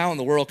think, well, how in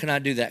the world can I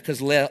do that?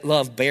 Because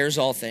love bears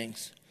all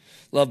things.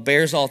 Love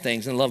bears all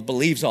things, and love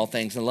believes all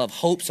things, and love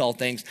hopes all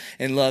things,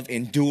 and love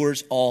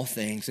endures all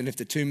things. And if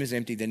the tomb is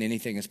empty, then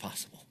anything is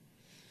possible.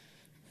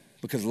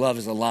 Because love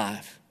is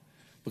alive.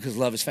 Because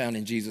love is found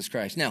in Jesus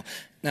Christ. Now,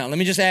 let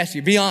me just ask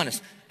you, be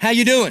honest. How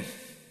you doing?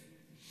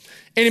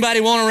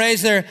 Anybody want to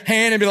raise their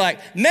hand and be like,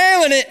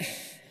 nailing it,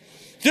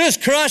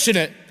 just crushing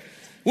it.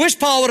 Wish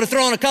Paul would have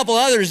thrown a couple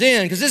others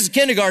in because this is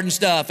kindergarten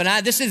stuff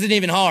and this isn't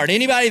even hard.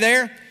 Anybody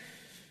there?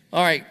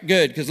 All right,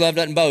 good, because love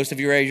doesn't boast. If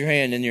you raise your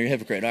hand, then you're a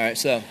hypocrite. All right,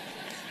 so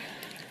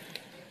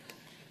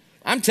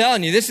I'm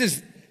telling you,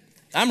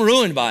 I'm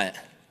ruined by it.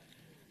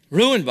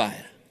 Ruined by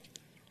it.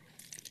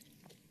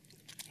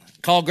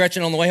 Called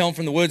Gretchen on the way home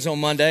from the woods on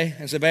Monday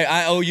and said, babe,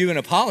 I owe you an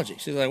apology.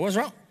 She was like, what's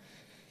wrong?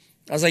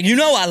 I was like, you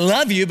know I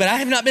love you, but I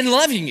have not been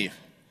loving you.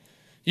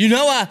 You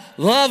know I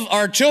love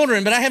our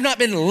children, but I have not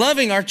been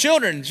loving our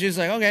children. She was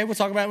like, okay, we'll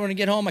talk about it when we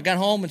get home. I got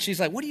home, and she's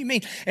like, what do you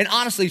mean? And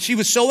honestly, she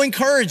was so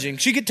encouraging.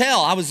 She could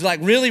tell I was like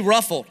really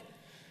ruffled.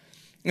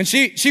 And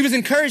she was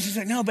encouraged. She's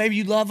like, no, baby,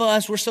 you love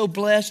us. We're so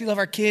blessed. You love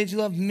our kids. You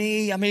love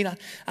me. I mean,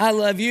 I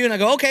love you. And I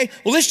go, okay,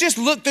 well, let's just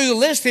look through the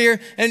list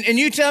here, and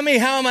you tell me,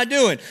 how am I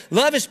doing?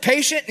 Love is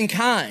patient and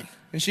kind.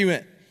 And she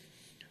went,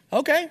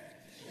 okay.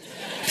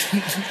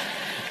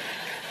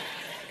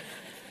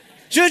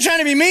 She was trying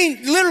to be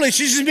mean. Literally,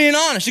 she's just being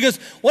honest. She goes,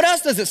 what else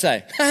does it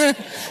say?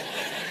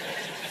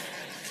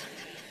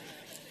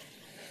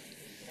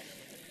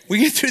 We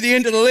get through the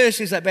end of the list.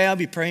 She's like, babe, I'll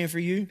be praying for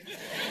you.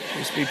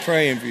 Just be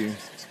praying for you.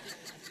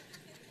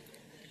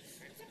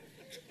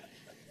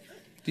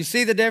 Do you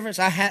see the difference?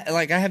 I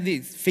have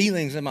these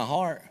feelings in my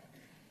heart,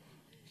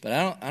 but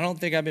I don't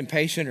think I've been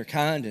patient or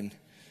kind, and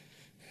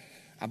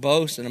I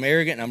boast, and I'm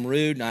arrogant, and I'm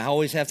rude, and I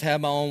always have to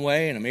have my own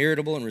way, and I'm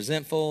irritable and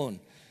resentful, and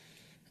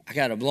I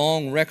got a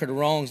long record of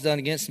wrongs done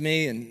against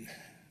me, and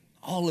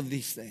all of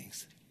these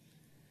things.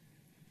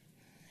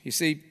 You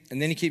see, and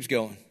then he keeps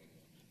going.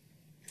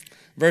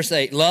 Verse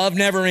 8, love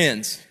never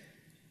ends.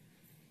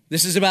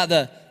 This is about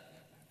the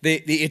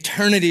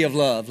eternity of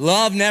love.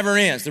 Love never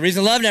ends. The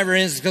reason love never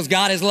ends is because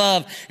God is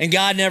love, and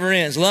God never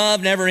ends.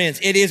 Love never ends.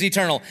 It is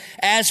eternal.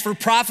 As for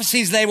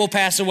prophecies, they will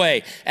pass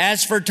away.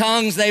 As for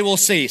tongues, they will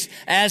cease.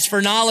 As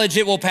for knowledge,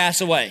 it will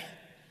pass away.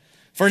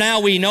 For now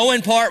we know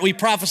in part, we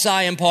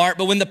prophesy in part,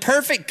 but when the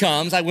perfect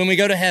comes, like when we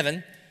go to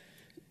heaven,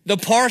 the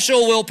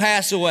partial will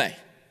pass away.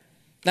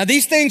 Now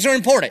these things are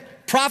important.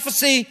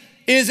 Prophecy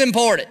is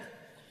important.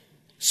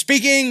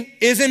 Speaking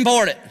is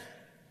important.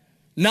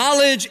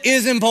 Knowledge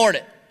is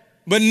important.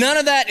 But none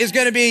of that is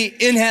going to be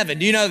in heaven.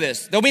 Do you know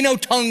this? There'll be no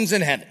tongues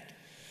in heaven.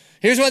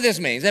 Here's what this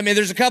means. I mean,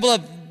 there's a couple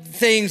of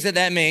things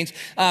that means.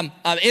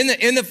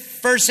 In the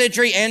first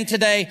century and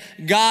today,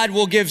 God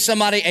will give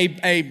somebody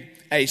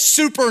a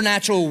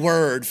supernatural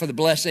word for the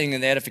blessing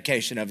and the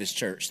edification of his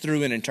church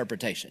through an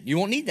interpretation. You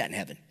won't need that in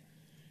heaven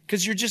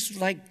because you're just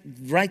like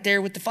right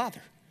there with the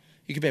Father.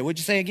 You could be, what'd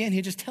you say again?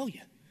 He'll just tell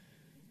you.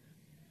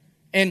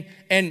 And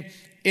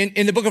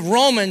in the book of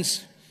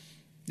Romans,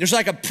 there's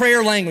like a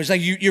prayer language.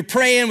 Like you're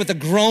praying with the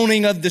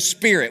groaning of the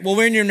Spirit. Well,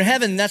 when you're in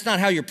heaven, that's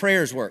not how your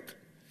prayers work.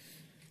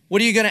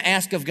 What are you going to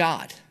ask of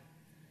God?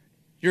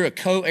 You're a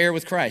co-heir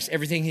with Christ.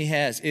 Everything he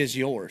has is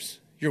yours.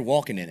 You're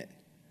walking in it.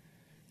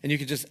 And you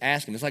can just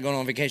ask him. It's like going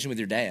on vacation with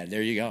your dad.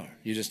 There you go.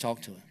 You just talk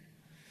to him.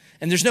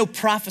 And there's no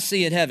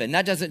prophecy in heaven.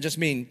 That doesn't just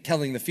mean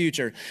telling the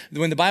future.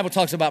 When the Bible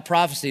talks about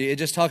prophecy, it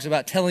just talks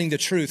about telling the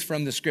truth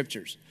from the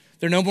scriptures.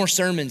 There are no more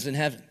sermons in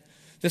heaven.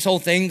 This whole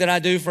thing that I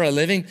do for a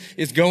living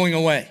is going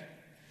away.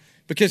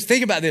 Because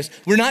think about this,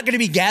 we're not going to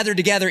be gathered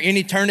together in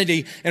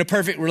eternity in a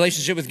perfect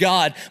relationship with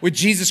God, with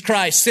Jesus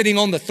Christ sitting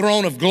on the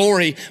throne of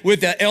glory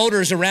with the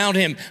elders around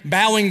him,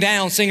 bowing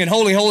down, singing,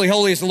 holy, holy,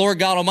 holy is the Lord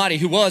God Almighty,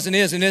 who was and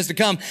is to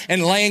come,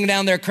 and laying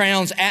down their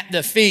crowns at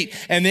the feet.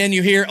 And then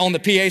you hear on the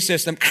PA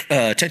system,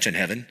 attention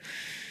heaven,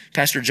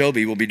 Pastor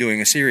Joby will be doing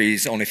a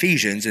series on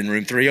Ephesians in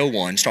room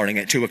 301 starting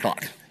at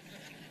 2:00.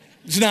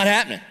 It's not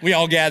happening. We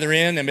all gather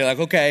in and be like,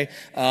 okay,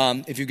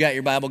 if you've got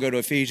your Bible, go to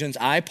Ephesians.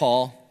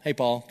 Paul. Hey,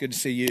 Paul, good to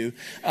see you.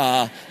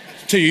 To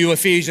you,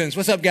 Ephesians.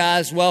 What's up,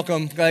 guys?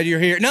 Welcome. Glad you're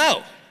here.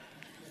 No,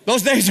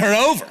 those days are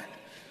over.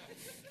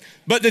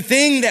 But the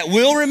thing that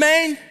will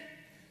remain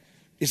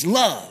is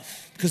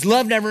love. Because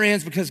love never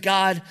ends, because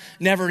God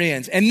never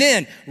ends. And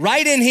then,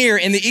 right in here,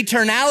 in the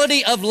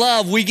eternality of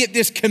love, we get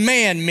this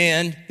command,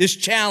 men, this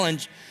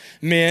challenge,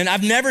 men.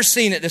 I've never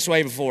seen it this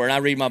way before, and I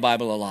read my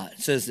Bible a lot. It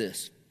says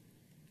this.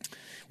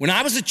 When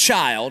I was a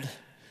child,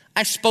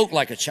 I spoke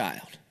like a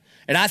child,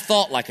 and I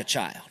thought like a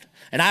child.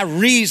 And I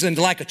reasoned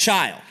like a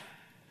child.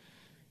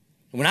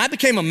 When I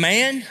became a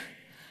man,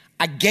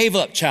 I gave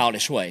up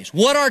childish ways.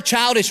 What are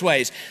childish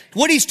ways?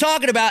 What he's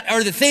talking about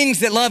are the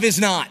things that love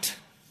is not.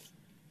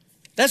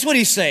 That's what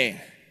he's saying.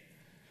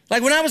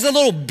 Like when I was a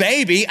little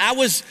baby, I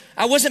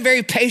wasn't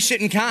very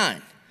patient and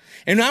kind.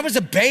 And when I was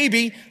a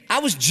baby, I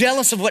was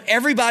jealous of what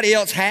everybody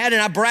else had,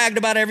 and I bragged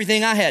about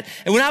everything I had.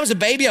 And when I was a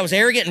baby, I was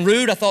arrogant and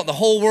rude. I thought the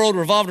whole world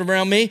revolved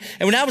around me.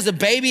 And when I was a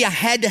baby, I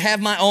had to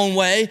have my own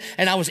way,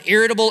 and I was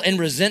irritable and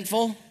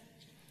resentful.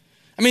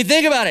 I mean,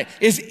 think about it.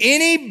 Is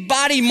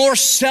anybody more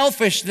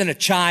selfish than a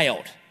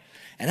child?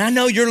 And I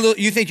know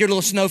you think your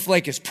little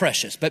snowflake is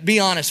precious, but be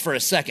honest for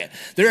a second.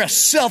 They're a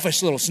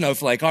selfish little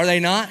snowflake, are they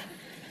not?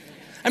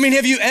 I mean,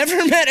 have you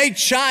ever met a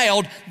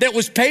child that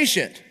was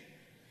patient?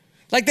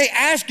 Like they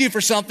ask you for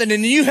something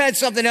and you had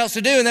something else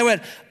to do and they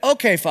went,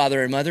 okay,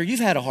 father and mother, you've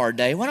had a hard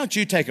day. Why don't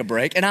you take a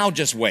break and I'll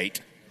just wait.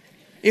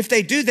 If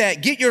they do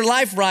that, get your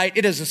life right.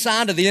 It is a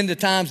sign of the end of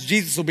times.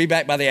 Jesus will be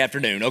back by the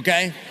afternoon,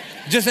 okay?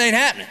 Just ain't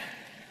happening.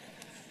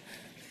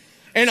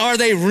 And are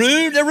they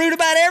rude? They're rude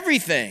about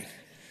everything.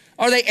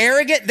 Are they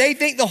arrogant? They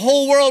think the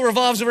whole world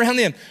revolves around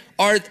them.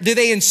 Do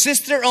they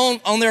insist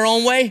on their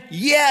own way?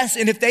 Yes,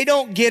 and if they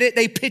don't get it,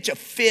 they pitch a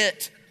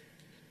fit.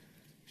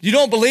 You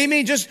don't believe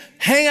me? Just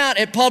hang out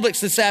at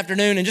Publix this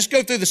afternoon and just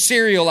go through the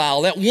cereal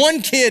aisle. Let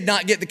one kid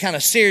not get the kind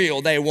of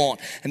cereal they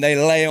want, and they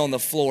lay on the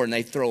floor and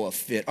they throw a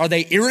fit. Are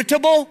they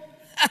irritable?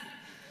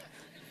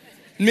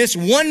 Miss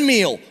one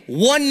meal,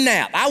 one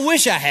nap. I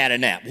wish I had a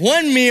nap.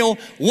 One meal,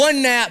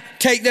 one nap,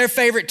 take their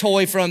favorite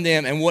toy from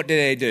them, and what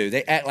do?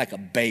 They act like a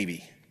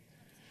baby.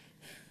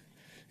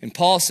 And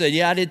Paul said,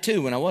 yeah, I did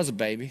too when I was a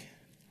baby.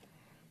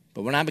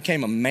 But when I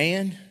became a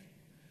man,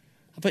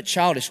 I put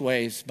childish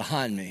ways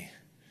behind me.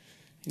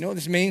 You know what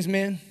this means,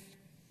 men?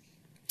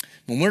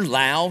 When we're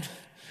loud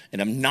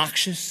and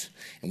obnoxious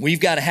and we've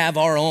got to have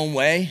our own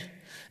way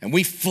and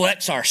we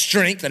flex our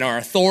strength and our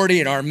authority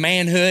and our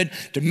manhood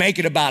to make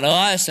it about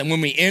us, and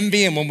when we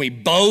envy and when we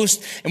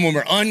boast and when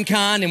we're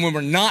unkind and when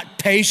we're not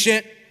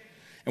patient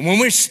and when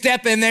we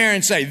step in there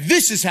and say,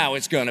 this is how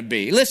it's going to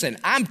be. Listen,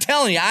 I'm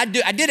telling you, I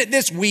did it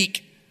this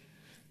week.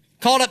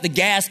 Called up the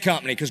gas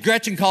company because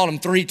Gretchen called them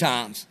 3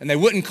 times and they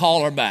wouldn't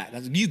call her back.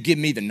 I said, you give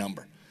me the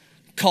number.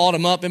 Called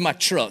him up in my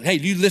truck. Hey,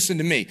 you listen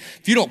to me.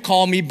 If you don't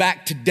call me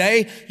back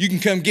today, you can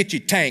come get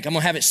your tank. I'm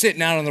going to have it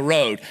sitting out on the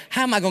road.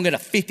 How am I going to get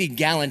a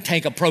 50-gallon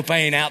tank of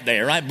propane out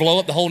there, right? Blow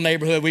up the whole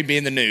neighborhood. We'd be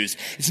in the news.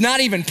 It's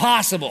not even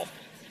possible.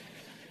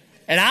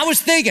 And I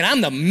was thinking, I'm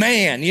the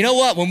man. You know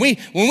what? When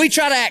we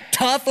try to act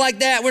tough like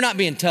that, we're not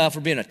being tough.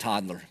 We're being a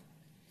toddler.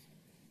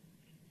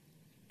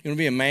 You want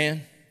to be a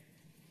man?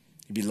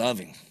 You be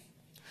loving.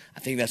 I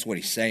think that's what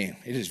he's saying.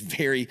 It is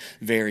very,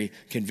 very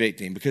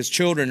convicting because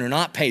children are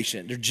not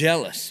patient. They're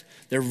jealous.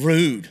 They're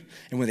rude.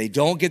 And when they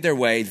don't get their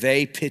way,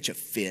 they pitch a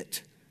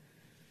fit.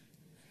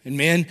 And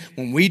men,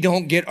 when we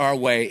don't get our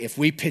way, if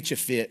we pitch a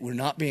fit, we're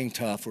not being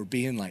tough. We're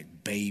being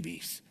like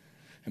babies.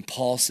 And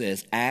Paul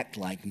says, act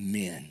like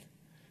men.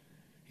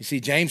 You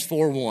see, James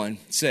 4:1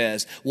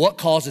 says, what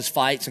causes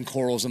fights and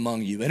quarrels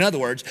among you? In other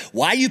words,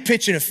 why are you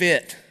pitching a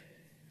fit?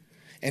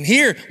 And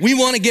here, we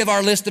want to give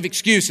our list of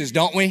excuses,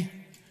 don't we?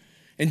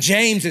 And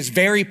James is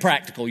very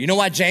practical. You know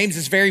why James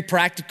is very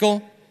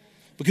practical?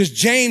 Because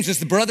James is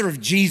the brother of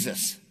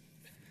Jesus.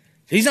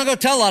 He's not going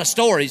to tell a lot of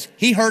stories.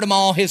 He heard them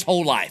all his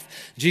whole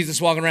life.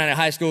 Jesus walking around at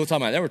high school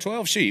talking about there were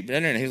 12 sheep.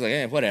 And he's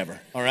like, whatever,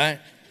 all right?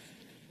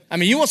 I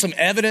mean, you want some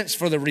evidence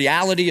for the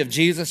reality of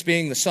Jesus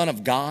being the Son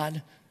of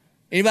God?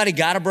 Anybody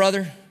got a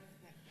brother?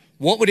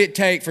 What would it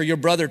take for your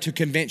brother to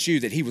convince you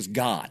that he was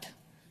God?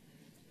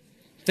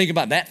 Think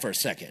about that for a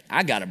second.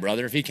 I got a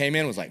brother. If he came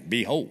in and was like,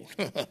 behold,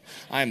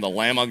 I am the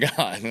Lamb of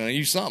God. Well,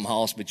 you something,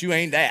 Hoss, but you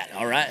ain't that,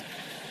 all right?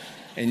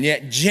 And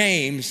yet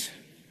James,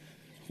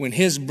 when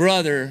his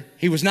brother,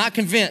 he was not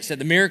convinced at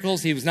the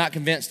miracles. He was not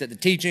convinced at the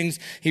teachings.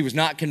 He was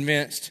not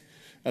convinced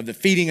of the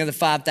feeding of the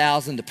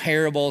 5,000, the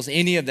parables,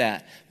 any of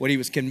that. What he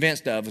was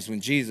convinced of was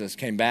when Jesus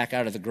came back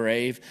out of the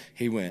grave,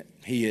 he went,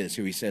 he is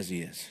who he says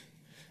he is.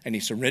 And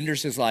he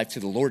surrenders his life to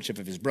the lordship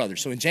of his brother.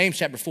 So in James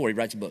chapter 4, he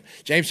writes a book.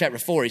 James chapter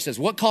 4, he says,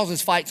 what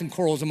causes fights and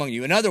quarrels among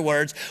you? In other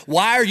words,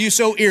 why are you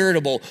so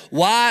irritable?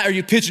 Why are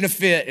you pitching a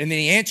fit? And then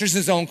he answers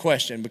his own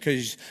question,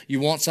 because you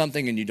want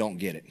something and you don't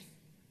get it.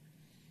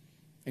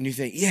 And you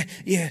think,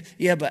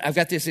 yeah, but I've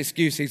got this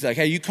excuse. He's like,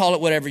 hey, you call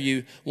it whatever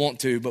you want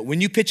to, but when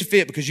you pitch a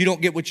fit because you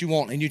don't get what you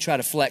want and you try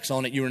to flex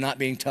on it, you are not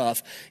being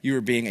tough. You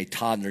are being a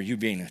toddler. You're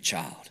being a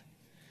child.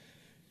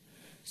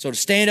 So to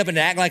stand up and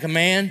to act like a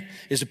man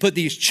is to put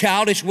these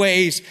childish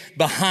ways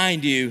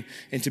behind you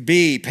and to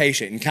be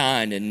patient and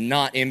kind and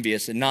not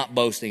envious and not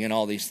boasting and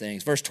all these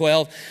things. Verse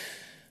 12,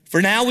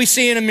 for now we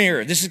see in a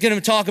mirror. This is going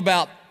to talk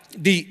about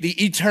the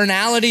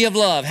eternality of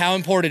love, how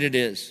important it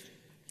is.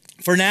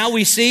 For now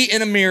we see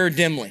in a mirror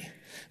dimly,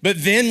 but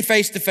then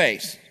face to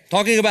face,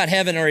 talking about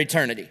heaven or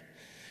eternity.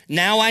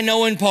 Now I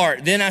know in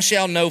part, then I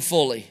shall know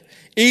fully,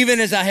 even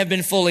as I have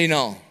been fully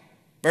known.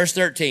 Verse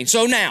 13,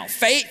 so now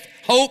faith,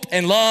 hope,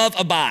 and love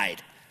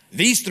abide.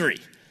 These three.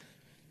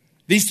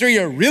 These three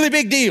are really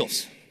big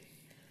deals.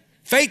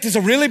 Faith is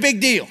a really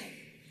big deal.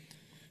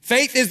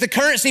 Faith is the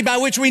currency by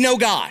which we know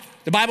God.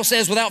 The Bible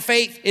says without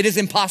faith, it is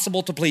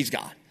impossible to please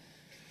God.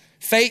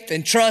 Faith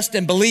and trust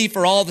and belief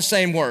are all the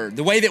same word.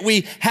 The way that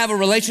we have a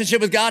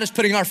relationship with God is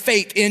putting our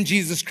faith in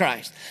Jesus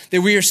Christ. That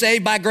we are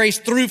saved by grace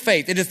through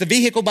faith. It is the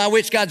vehicle by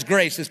which God's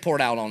grace is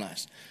poured out on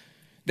us.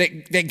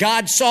 That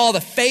God saw the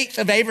faith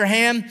of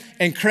Abraham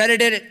and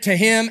credited it to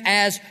him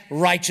as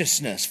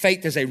righteousness.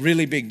 Faith is a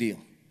really big deal.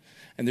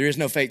 And there is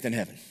no faith in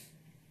heaven.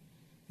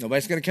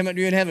 Nobody's going to come up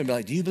to you in heaven and be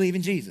like, do you believe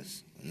in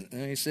Jesus?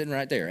 He's sitting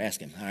right there. Ask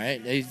him, all right?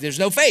 There's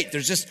no faith.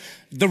 There's just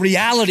the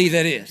reality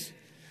that is.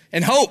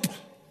 And hope.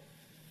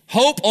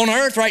 Hope on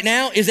earth right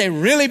now is a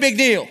really big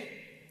deal.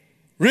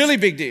 Really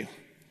big deal.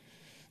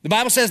 The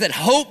Bible says that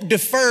hope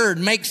deferred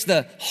makes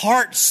the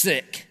heart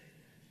sick.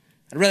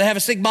 I'd rather have a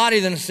sick body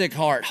than a sick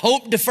heart.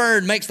 Hope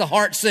deferred makes the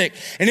heart sick.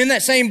 And in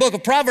that same book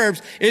of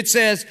Proverbs, it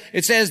says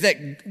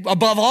that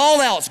above all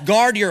else,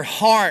 guard your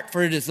heart,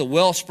 for it is the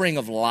wellspring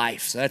of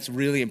life. So that's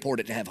really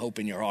important to have hope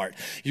in your heart.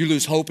 You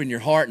lose hope in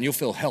your heart and you'll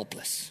feel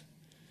helpless.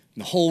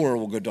 And the whole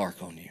world will go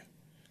dark on you.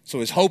 So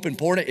is hope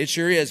important? It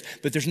sure is.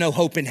 But there's no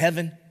hope in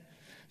heaven,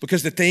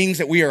 because the things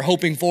that we are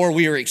hoping for,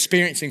 we are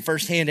experiencing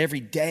firsthand every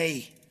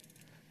day.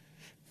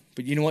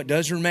 But you know what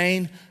does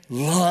remain?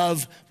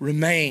 Love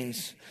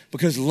remains.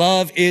 Because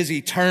love is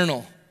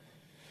eternal.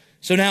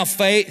 So now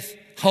faith,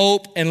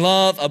 hope, and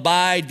love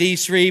abide,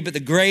 these three, but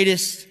the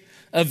greatest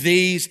of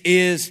these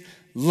is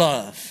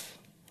love.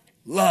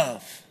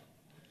 Love.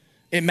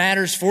 It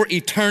matters for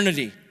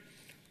eternity.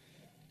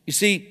 You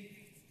see,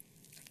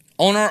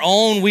 on our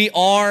own, we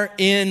are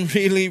in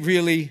really,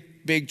 really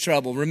big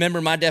trouble. Remember,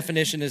 my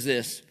definition is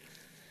this.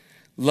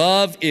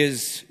 Love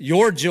is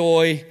your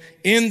joy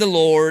in the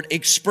Lord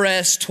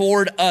expressed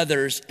toward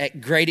others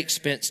at great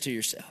expense to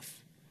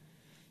yourself.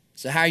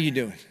 So how are you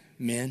doing,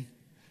 men?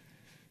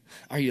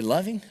 Are you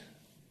loving?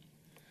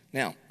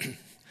 Now,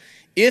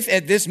 if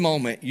at this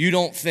moment you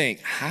don't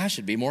think, I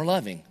should be more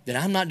loving, then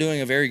I'm not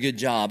doing a very good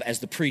job as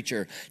the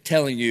preacher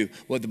telling you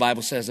what the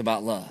Bible says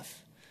about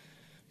love.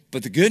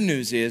 But the good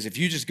news is, if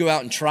you just go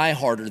out and try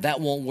harder, that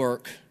won't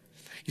work.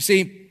 You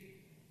see,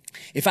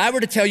 if I were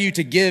to tell you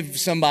to give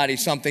somebody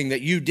something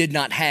that you did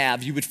not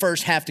have, you would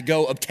first have to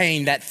go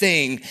obtain that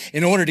thing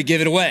in order to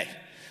give it away.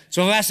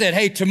 So if I said,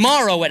 hey,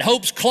 tomorrow at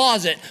Hope's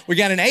Closet, we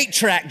got an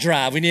 8-track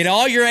drive. We need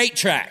all your 8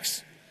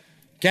 tracks.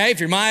 Okay, if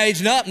you're my age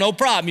and up, no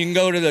problem. You can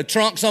go to the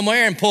trunk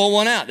somewhere and pull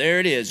one out. There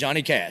it is,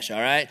 Johnny Cash, all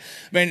right?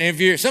 I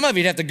mean, some of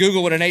you'd have to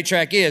Google what an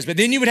 8-track is, but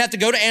then you would have to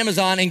go to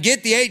Amazon and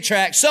get the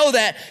 8-track so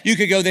that you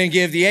could go then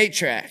give the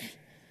 8-track.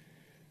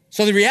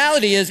 So the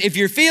reality is, if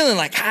you're feeling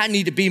like, I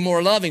need to be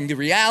more loving, the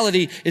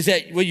reality is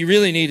that what you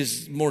really need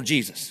is more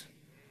Jesus.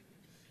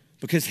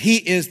 Because he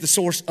is the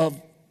source of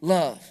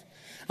love.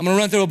 I'm going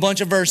to run through a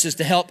bunch of verses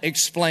to help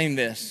explain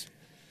this.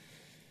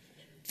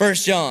 1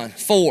 John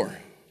 4,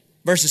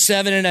 verses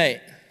 7 and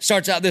 8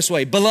 starts out this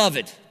way.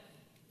 Beloved.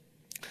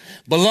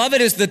 Beloved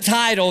is the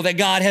title that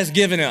God has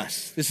given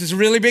us. This is a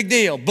really big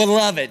deal.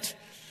 Beloved.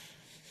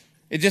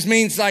 It just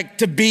means like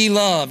to be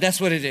loved.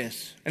 That's what it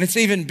is. And it's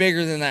even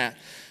bigger than that.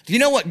 Do you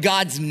know what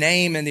God's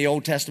name in the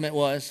Old Testament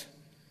was?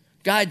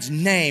 God's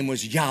name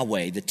was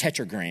Yahweh, the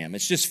tetragram.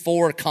 It's just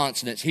 4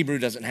 consonants. Hebrew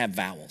doesn't have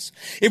vowels.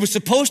 It was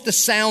supposed to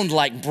sound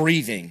like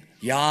breathing.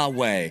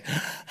 Yahweh.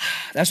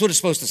 That's what it's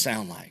supposed to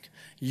sound like.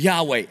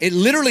 Yahweh. It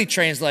literally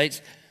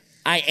translates,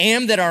 I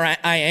am that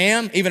I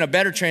am. Even a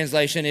better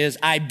translation is,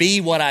 I be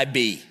what I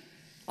be.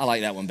 I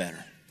like that one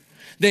better.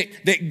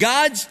 That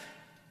God's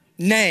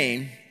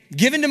name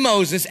given to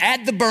Moses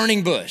at the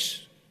burning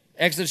bush.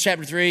 Exodus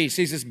chapter 3, he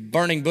sees this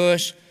burning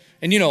bush.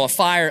 And a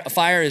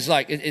fire is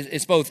like,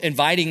 it's both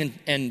inviting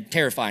and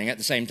terrifying at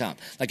the same time.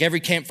 Like every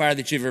campfire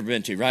that you've ever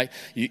been to, right?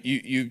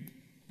 You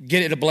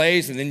get it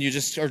ablaze and then you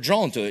just are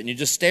drawn to it and you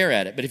just stare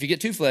at it. But if you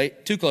get too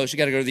close, you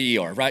got to go to the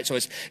ER, right? So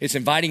it's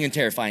inviting and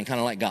terrifying, kind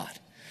of like God.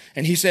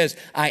 And he says,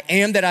 I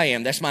am that I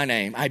am. That's my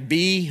name. I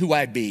be who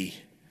I be.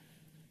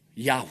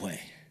 Yahweh.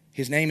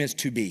 His name is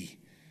to be.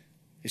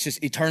 It's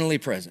just eternally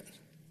present.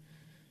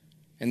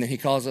 And then he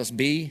calls us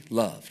be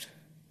loved.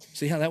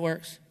 See how that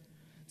works?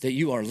 That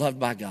you are loved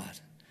by God.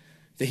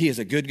 That he is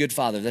a good, good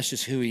father. That's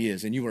just who he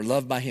is. And you are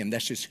loved by him.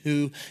 That's just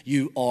who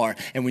you are.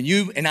 And when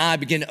you and I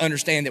begin to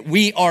understand that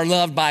we are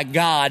loved by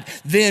God,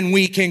 then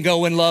we can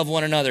go and love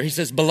one another. He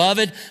says,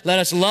 beloved, let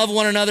us love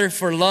one another,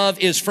 for love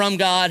is from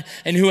God,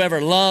 and whoever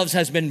loves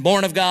has been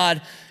born of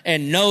God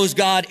and knows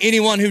God.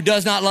 Anyone who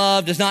does not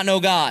love does not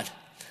know God.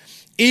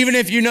 Even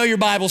if you know your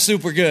Bible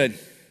super good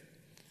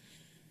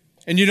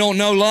and you don't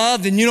know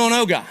love, then you don't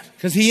know God,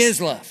 because he is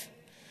love.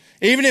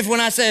 Even if when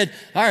I said,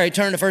 all right,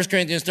 turn to 1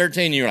 Corinthians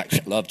 13, you're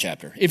like, love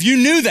chapter. If you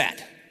knew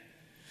that,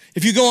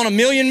 if you go on a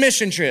million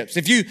mission trips,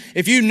 if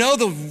you know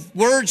the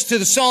words to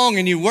the song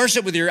and you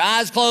worship with your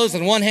eyes closed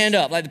and one hand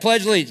up, like the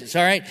Pledge of Allegiance,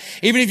 all right?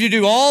 Even if you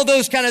do all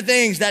those kind of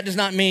things, that does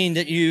not mean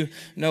that you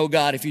know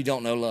God if you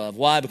don't know love.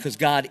 Why? Because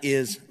God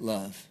is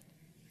love.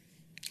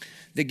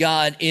 That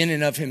God in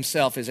and of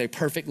himself is a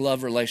perfect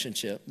love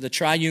relationship. The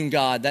triune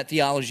God, that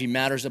theology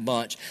matters a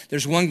bunch.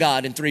 There's one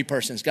God in three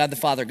persons, God the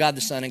Father, God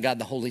the Son, and God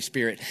the Holy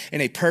Spirit,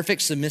 in a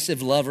perfect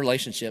submissive love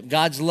relationship.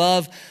 God's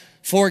love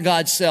for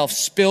God's self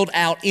spilled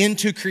out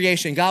into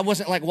creation. God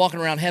wasn't like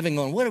walking around heaven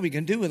going, what are we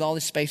going to do with all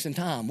this space and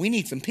time? We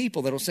need some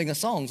people that'll sing us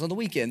songs on the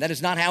weekend. That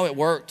is not how it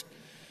worked.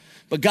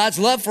 But God's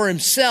love for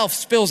himself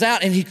spills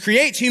out, and he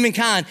creates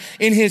humankind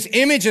in his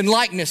image and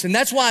likeness. And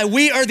that's why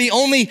we are the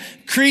only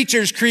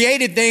creatures,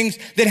 created things,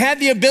 that have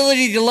the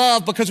ability to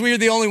love, because we are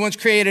the only ones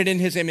created in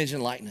his image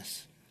and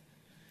likeness.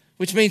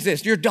 Which means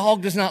this: your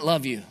dog does not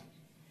love you.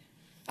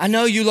 I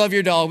know you love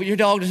your dog, but your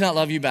dog does not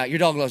love you back. Your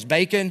dog loves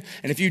bacon,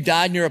 and if you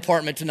died in your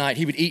apartment tonight,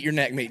 he would eat your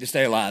neck meat to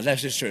stay alive.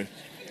 That's just true.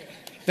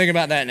 Think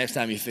about that next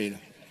time you feed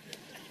him.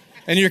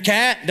 And your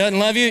cat doesn't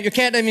love you. Your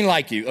cat doesn't even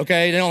like you,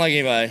 okay? They don't like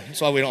anybody. That's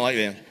why we don't like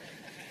them.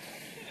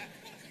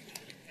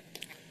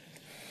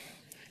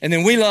 And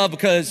then we love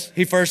because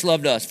he first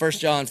loved us. 1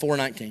 John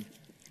 4:19.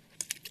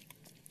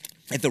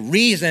 And the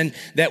reason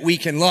that we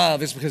can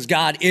love is because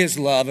God is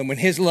love. And when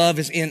his love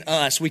is in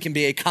us, we can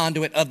be a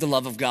conduit of the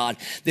love of God.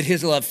 That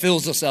his love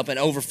fills us up and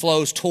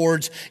overflows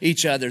towards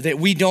each other. That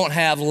we don't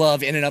have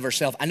love in and of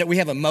ourselves. I know we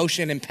have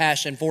emotion and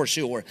passion for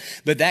sure.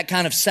 But that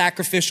kind of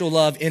sacrificial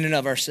love in and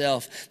of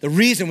ourselves, the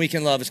reason we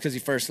can love is because he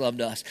first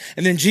loved us.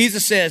 And then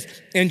Jesus says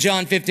in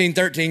John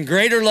 15:13,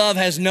 greater love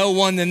has no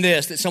one than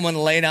this, that someone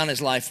lay down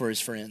his life for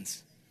his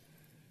friends.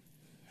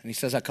 And he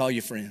says, I call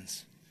you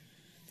friends.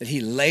 That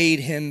he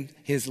laid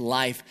his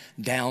life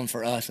down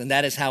for us. And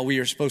that is how we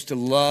are supposed to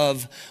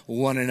love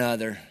one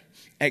another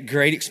at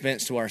great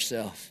expense to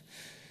ourselves.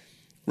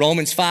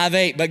 Romans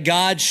 5:8, but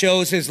God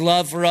shows his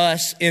love for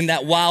us in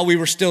that while we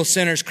were still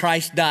sinners,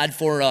 Christ died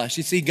for us.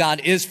 You see,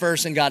 God is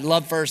first, and God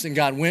loved first, and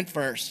God went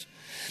first.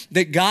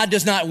 That God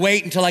does not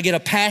wait until I get a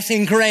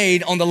passing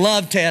grade on the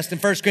love test in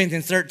 1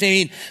 Corinthians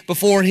 13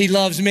 before he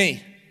loves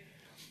me.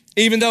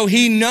 Even though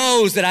he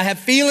knows that I have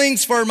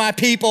feelings for my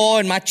people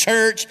and my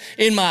church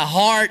in my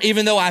heart,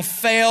 even though I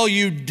fail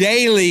you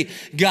daily,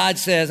 God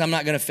says, I'm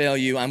not going to fail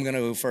you. I'm going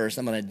to go first.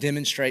 I'm going to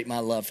demonstrate my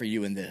love for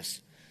you in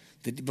this.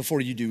 That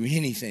before you do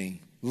anything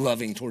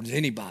loving towards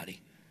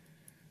anybody,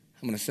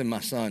 I'm going to send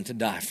my son to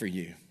die for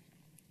you.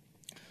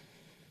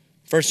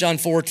 1 John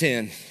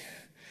 4:10.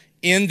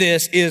 In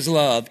this is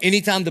love.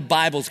 Anytime the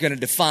Bible's going to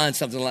define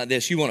something like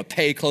this, you want to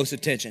pay close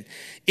attention.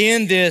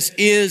 In this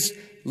is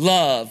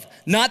love.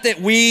 Not that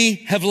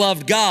we have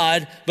loved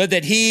God, but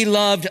that he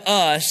loved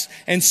us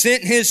and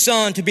sent his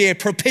son to be a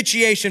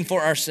propitiation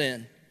for our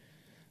sin.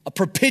 A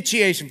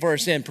propitiation for our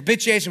sin.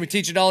 Propitiation, we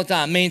teach it all the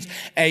time, means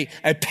a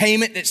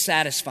payment that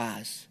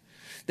satisfies.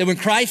 That when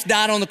Christ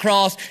died on the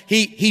cross,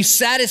 he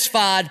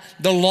satisfied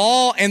the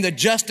law and the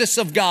justice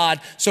of God.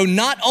 So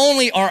not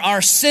only are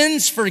our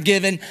sins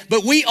forgiven,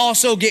 but we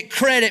also get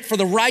credit for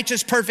the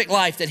righteous, perfect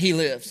life that he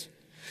lives.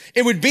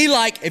 It would be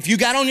like if you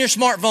got on your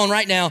smartphone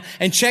right now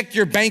and checked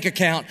your bank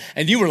account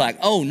and you were like,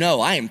 oh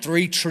no, I am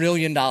 $3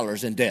 trillion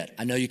in debt.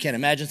 I know you can't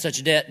imagine such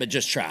a debt, but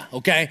just try,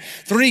 okay?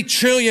 $3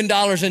 trillion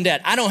in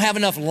debt. I don't have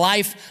enough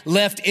life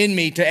left in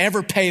me to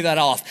ever pay that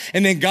off.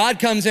 And then God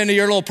comes into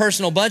your little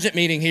personal budget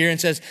meeting here and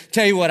says,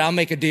 tell you what, I'll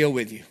make a deal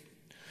with you.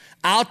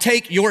 I'll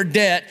take your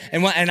debt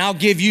and I'll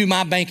give you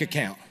my bank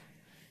account.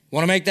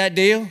 Want to make that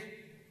deal?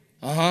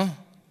 Uh-huh.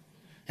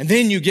 And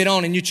then you get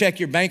on and you check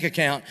your bank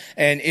account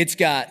and it's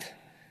got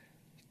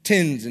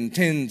tens and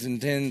tens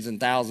and tens and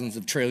thousands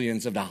of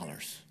trillions of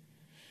dollars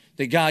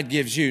that God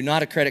gives you,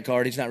 not a credit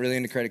card. He's not really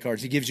into credit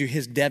cards. He gives you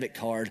his debit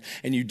card,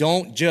 and you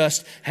don't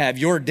just have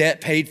your debt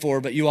paid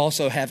for, but you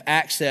also have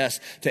access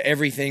to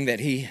everything that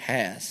he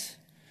has.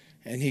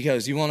 And he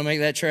goes, you want to make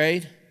that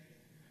trade?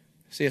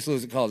 C.S.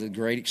 Lewis calls it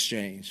great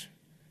exchange.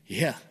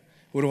 Yeah.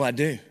 What do I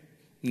do?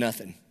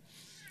 Nothing.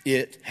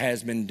 It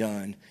has been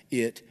done.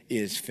 It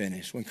is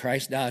finished. When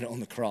Christ died on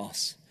the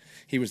cross,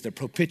 he was the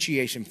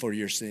propitiation for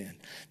your sin.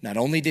 Not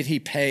only did he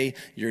pay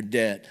your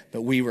debt,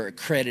 but we were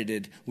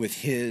accredited with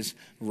his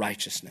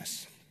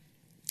righteousness.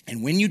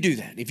 And when you do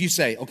that, if you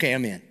say, okay,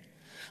 I'm in.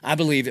 I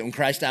believe that when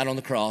Christ died on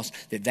the cross,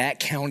 that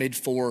counted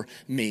for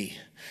me.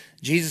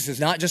 Jesus is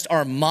not just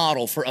our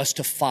model for us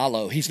to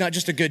follow. He's not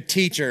just a good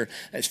teacher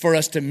for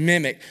us to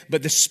mimic,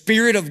 but the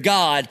Spirit of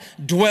God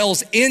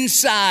dwells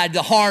inside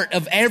the heart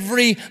of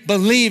every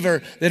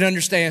believer that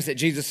understands that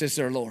Jesus is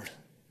their Lord.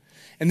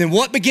 And then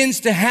what begins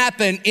to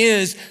happen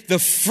is the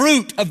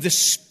fruit of the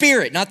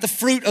Spirit, not the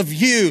fruit of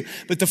you,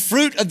 but the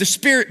fruit of the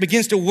Spirit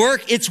begins to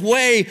work its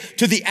way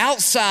to the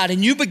outside,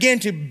 and you begin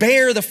to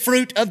bear the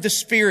fruit of the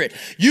Spirit.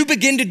 You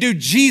begin to do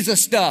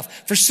Jesus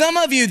stuff. For some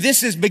of you,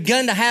 this has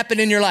begun to happen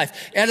in your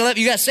life.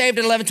 You got saved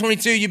at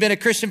 11:22. You've been a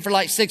Christian for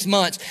like 6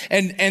 months.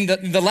 And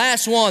the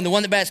last one, the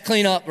one that bats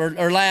clean up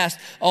or last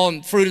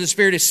on fruit of the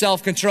Spirit is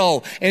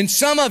self-control. And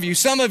some of you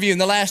in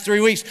the last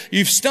 3 weeks,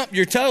 you've stumped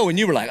your toe and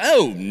you were like,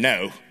 oh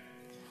no.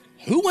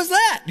 Who was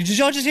that? Did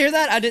y'all just hear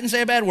that? I didn't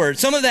say a bad word.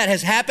 Some of that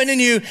has happened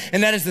in you,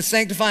 and that is the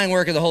sanctifying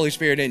work of the Holy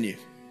Spirit in you.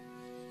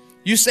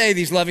 You say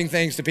these loving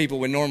things to people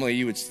when normally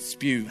you would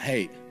spew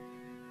hate.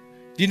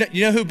 You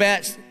know who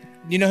bats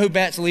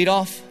lead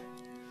off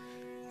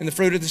in the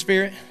fruit of the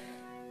Spirit?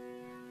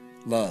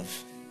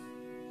 Love.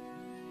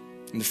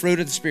 And the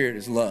fruit of the Spirit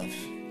is love,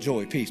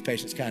 joy, peace,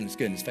 patience, kindness,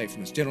 goodness,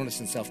 faithfulness, gentleness,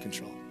 and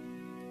self-control.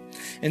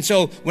 And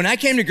so when I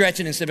came to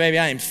Gretchen and said, baby,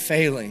 I am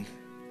failing,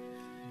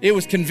 it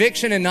was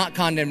conviction and not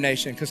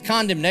condemnation, because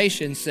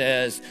condemnation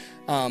says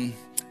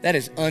that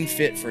is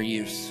unfit for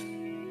use.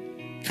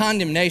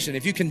 Condemnation,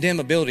 if you condemn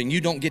a building,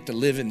 you don't get to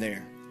live in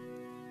there.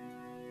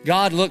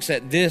 God looks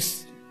at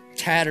this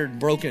tattered,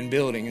 broken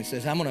building and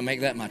says, I'm going to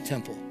make that my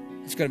temple.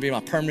 It's going to be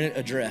my permanent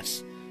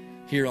address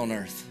here on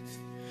earth.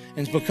 And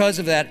it's because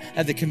of that, I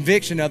have the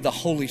conviction of the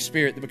Holy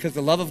Spirit, that because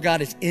the love of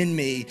God is in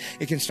me,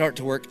 it can start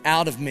to work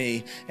out of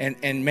me,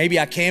 and maybe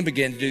I can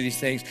begin to do these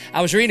things.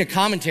 I was reading a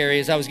commentary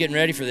as I was getting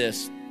ready for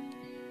this,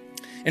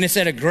 and it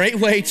said a great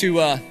way to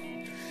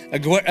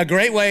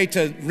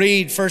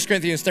read 1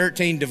 Corinthians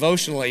 13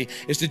 devotionally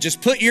is to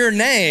just put your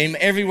name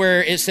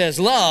everywhere it says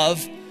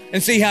love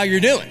and see how you're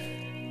doing.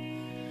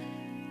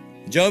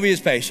 Joby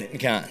is patient and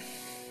kind.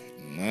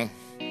 No.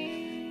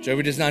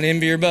 Joby does not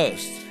envy or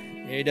boast.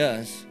 Yeah, he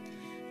does.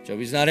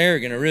 Joby's not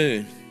arrogant or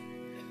rude.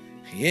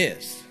 He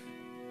is.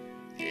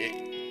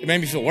 It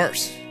made me feel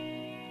worse.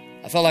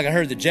 I felt like I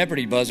heard the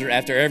Jeopardy buzzer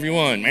after every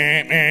one.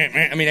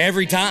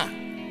 Every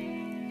time.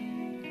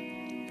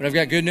 But I've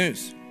got good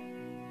news.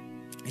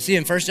 You see,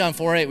 in 1 John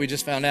 4:8, we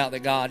just found out that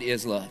God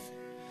is love.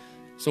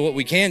 So what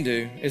we can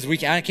do is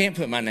I can't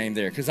put my name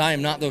there because I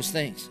am not those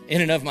things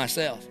in and of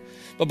myself.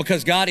 But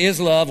because God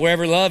is love,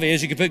 wherever love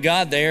is, you can put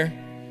God there.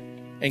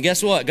 And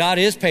guess what? God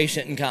is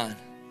patient and kind.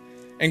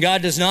 And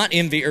God does not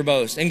envy or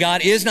boast. And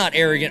God is not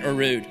arrogant or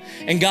rude.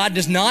 And God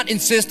does not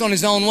insist on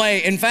his own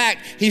way. In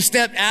fact, he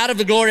stepped out of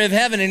the glory of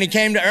heaven and he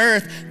came to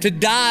earth to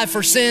die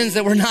for sins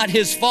that were not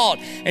his fault.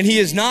 And he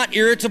is not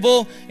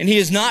irritable, and he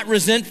is not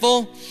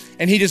resentful,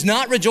 and he does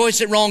not rejoice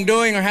at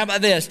wrongdoing. Or how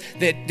about this?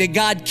 That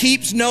God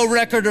keeps no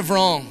record of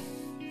wrong.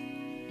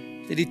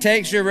 That he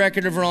takes your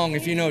record of wrong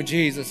if you know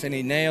Jesus and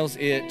he nails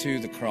it to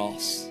the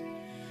cross.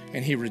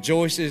 And he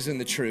rejoices in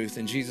the truth.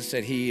 And Jesus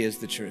said he is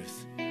the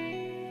truth.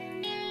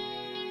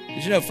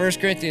 Did you know 1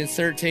 Corinthians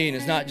 13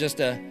 is not just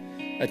a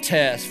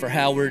test for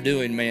how we're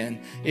doing, man.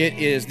 It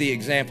is the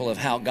example of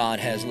how God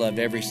has loved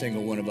every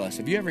single one of us.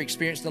 Have you ever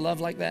experienced a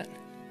love like that?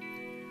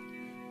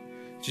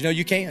 Did you know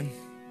you can?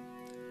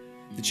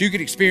 That you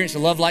could experience a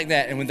love like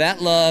that. And when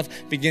that love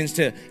begins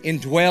to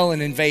indwell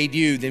and invade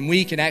you, then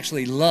we can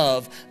actually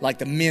love like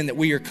the men that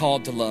we are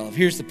called to love.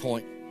 Here's the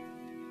point.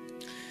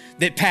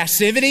 That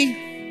passivity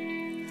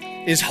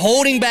is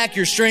holding back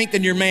your strength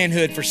and your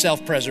manhood for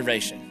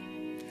self-preservation.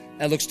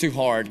 That looks too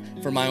hard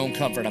for my own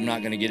comfort. I'm not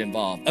going to get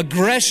involved.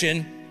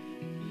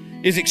 Aggression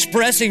is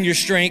expressing your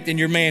strength and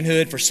your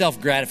manhood for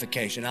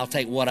self-gratification. I'll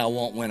take what I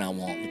want when I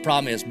want. The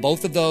problem is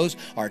both of those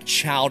are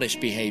childish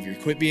behavior.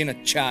 Quit being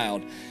a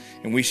child,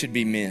 and we should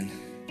be men.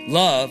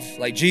 Love,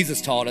 like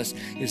Jesus taught us,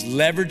 is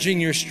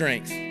leveraging your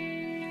strength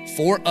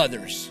for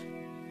others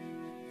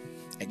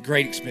at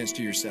great expense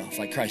to yourself,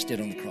 like Christ did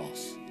on the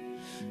cross.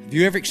 Have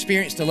you ever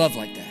experienced a love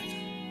like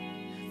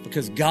that?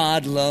 Because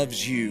God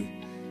loves you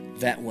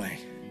that way.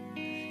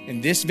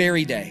 And this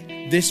very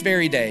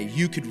day,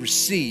 you could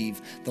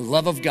receive the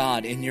love of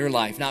God in your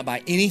life, not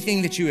by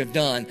anything that you have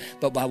done,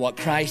 but by what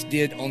Christ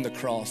did on the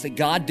cross. That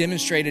God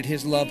demonstrated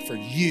his love for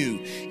you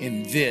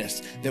in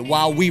this, that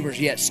while we were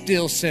yet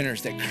still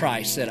sinners, that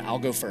Christ said, I'll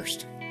go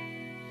first.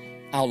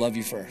 I'll love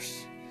you first.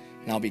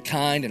 And I'll be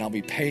kind and I'll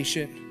be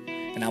patient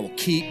and I will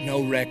keep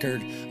no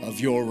record of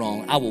your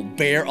wrong. I will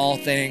bear all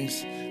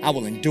things. I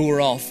will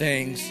endure all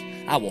things.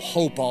 I will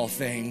hope all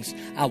things.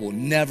 I will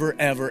never,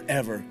 ever,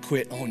 ever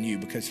quit on you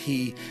because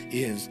he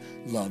is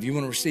love. You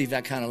want to receive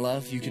that kind of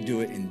love? You can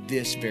do it in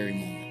this very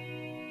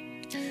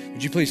moment.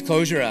 Would you please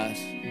close your eyes,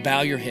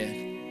 bow your head.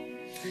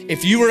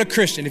 If you were a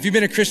Christian, if you've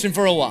been a Christian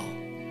for a while,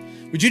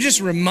 Would you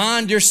just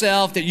remind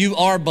yourself that you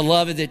are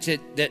beloved,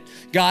 that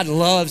God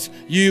loves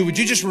you? Would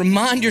you just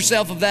remind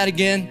yourself of that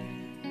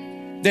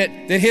again? That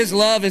his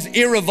love is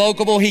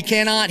irrevocable.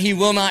 He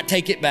will not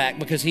take it back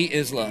because he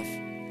is love.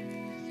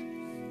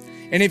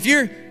 And if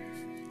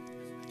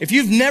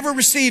you've never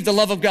received the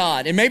love of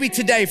God, and maybe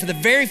today for the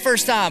very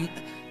first time,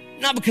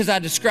 not because I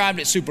described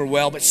it super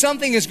well, but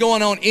something is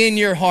going on in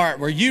your heart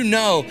where you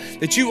know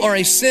that you are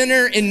a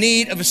sinner in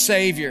need of a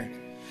Savior.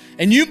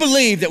 And you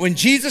believe that when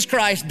Jesus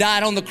Christ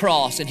died on the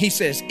cross and he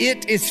says,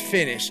 it is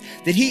finished,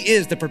 that he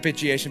is the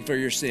propitiation for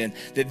your sin,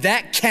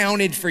 that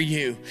counted for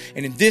you.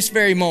 And in this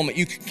very moment,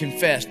 you can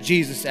confess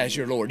Jesus as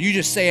your Lord. You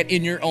just say it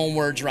in your own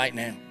words right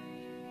now.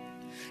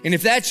 And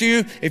if that's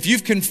you, if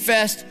you've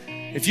confessed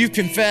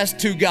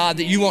to God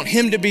that you want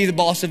him to be the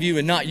boss of you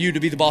and not you to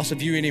be the boss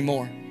of you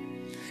anymore,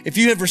 if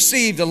you have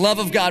received the love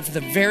of God for the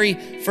very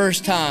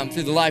first time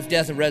through the life,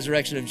 death, and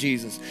resurrection of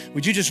Jesus,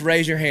 would you just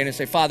raise your hand and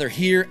say, Father,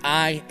 here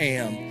I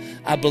am.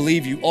 I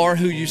believe you are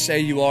who you say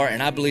you are,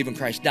 and I believe when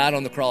Christ died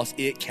on the cross,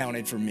 it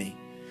counted for me.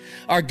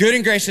 Our good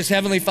and gracious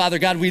Heavenly Father,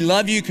 God, we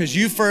love you because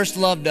you first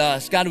loved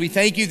us. God, we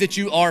thank you that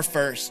you are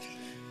first.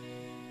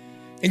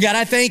 And God,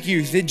 I thank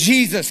you that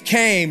Jesus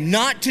came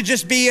not to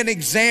just be an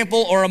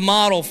example or a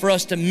model for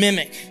us to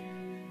mimic,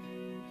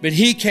 but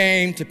he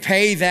came to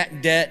pay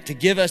that debt, to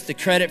give us the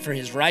credit for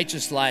his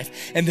righteous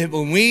life. And that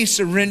when we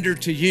surrender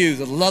to you,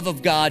 the love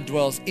of God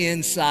dwells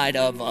inside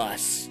of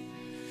us.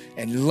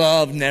 And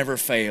love never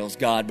fails,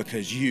 God,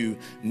 because you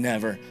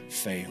never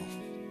fail.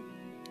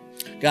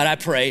 God, I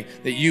pray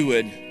that you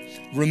would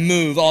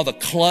remove all the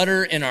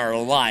clutter in our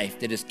life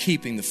that is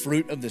keeping the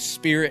fruit of the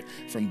Spirit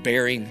from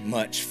bearing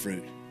much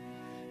fruit.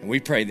 And we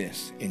pray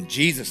this in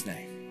Jesus'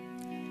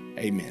 name.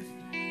 Amen.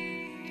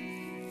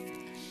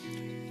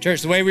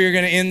 Church, the way we are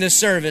going to end this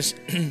service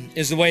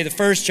is the way the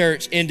first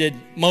church ended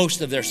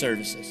most of their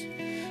services.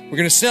 We're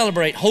going to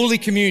celebrate Holy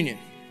Communion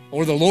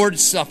or the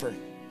Lord's Supper.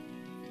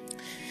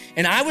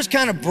 And I was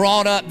kind of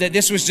brought up that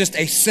this was just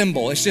a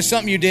symbol. It's just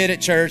something you did at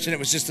church and it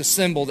was just a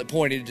symbol that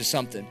pointed to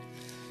something.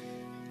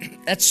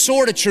 That's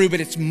sort of true, but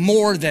it's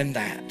more than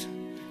that.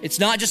 It's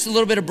not just a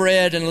little bit of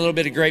bread and a little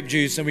bit of grape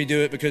juice, and we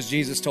do it because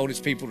Jesus told his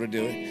people to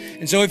do it.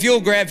 And so if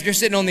you're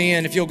sitting on the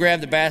end, if you'll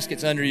grab the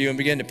baskets under you and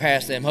begin to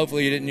pass them,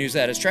 hopefully you didn't use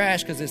that as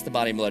trash because it's the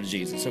body and blood of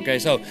Jesus, okay?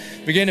 So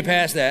begin to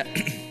pass that.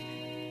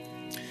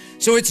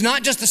 So it's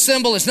not just a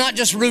symbol, it's not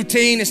just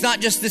routine, it's not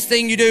just this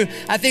thing you do.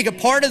 I think a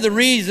part of the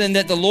reason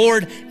that the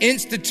Lord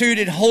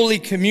instituted Holy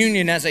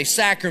Communion as a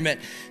sacrament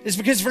is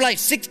because for like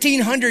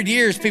 1,600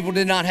 years, people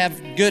did not have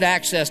good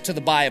access to the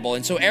Bible.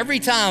 And so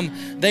every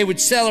time they would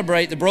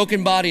celebrate the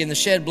broken body and the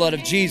shed blood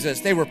of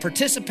Jesus, they were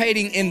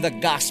participating in the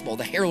gospel,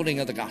 the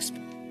heralding of the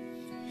gospel.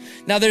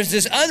 Now there's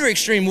this other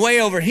extreme way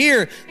over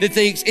here that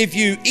thinks if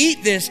you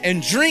eat this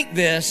and drink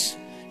this,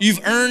 you've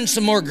earned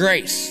some more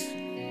grace.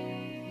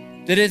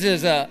 That it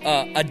is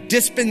a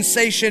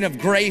dispensation of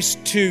grace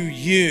to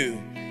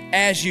you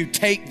as you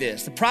take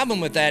this. The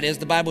problem with that is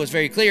the Bible is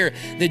very clear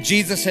that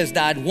Jesus has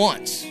died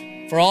once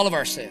for all of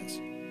our sins.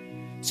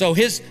 So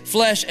his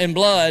flesh and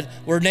blood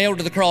were nailed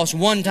to the cross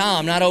one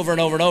time, not over and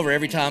over and over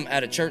every time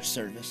at a church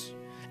service.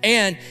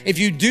 And if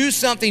you do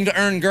something to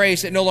earn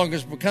grace, it no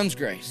longer becomes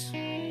grace.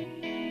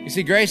 You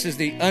see, grace is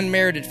the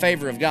unmerited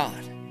favor of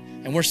God.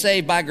 And we're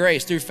saved by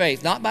grace through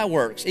faith, not by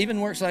works, even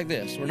works like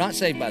this. We're not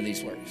saved by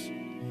these works.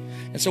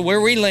 And so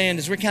where we land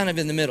is we're kind of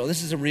in the middle.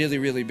 This is a really,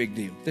 really big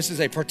deal. This is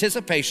a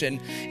participation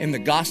in the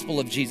gospel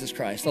of Jesus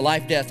Christ, the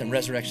life, death, and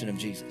resurrection of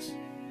Jesus.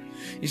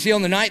 You see,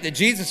 on the night that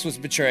Jesus was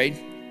betrayed,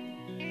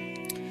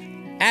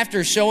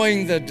 after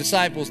showing the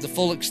disciples the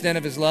full extent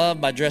of his love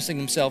by dressing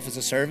himself as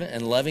a servant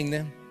and loving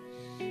them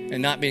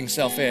and not being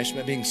selfish,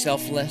 but being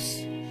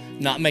selfless,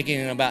 not making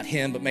it about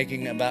him, but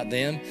making it about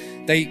them,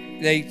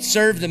 they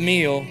served the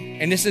meal,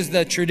 and this is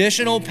the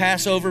traditional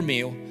Passover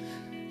meal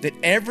that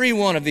every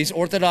one of these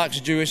Orthodox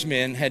Jewish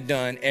men had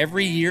done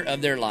every year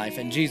of their life.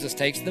 And Jesus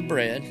takes the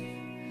bread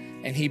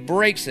and he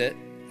breaks it.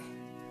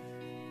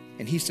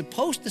 And he's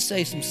supposed to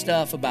say some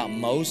stuff about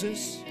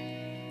Moses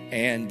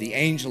and the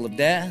angel of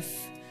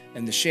death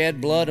and the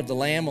shed blood of the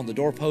lamb on the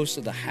doorposts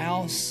of the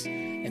house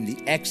and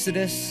the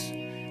Exodus.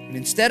 And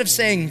instead of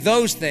saying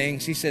those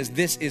things, he says,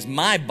 this is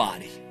my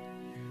body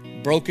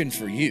broken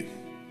for you.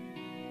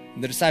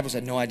 And the disciples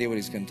had no idea what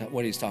he's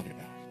talking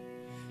about.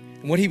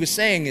 And what he was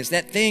saying is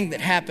that thing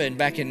that happened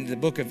back in the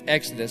book of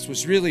Exodus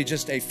was really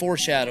just a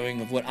foreshadowing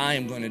of what I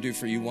am going to do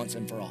for you once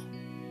and for all.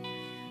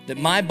 That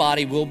my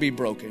body will be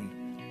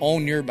broken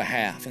on your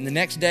behalf. And the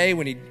next day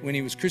when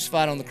he was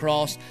crucified on the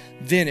cross,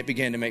 then it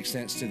began to make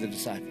sense to the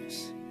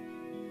disciples.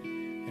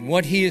 And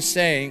what he is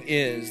saying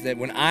is that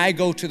when I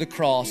go to the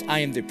cross, I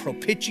am the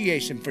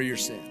propitiation for your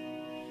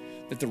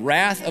sin. That the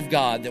wrath of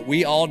God that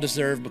we all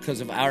deserve because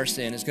of our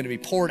sin is going to be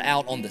poured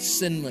out on the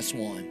sinless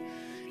one.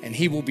 And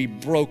he will be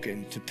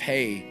broken to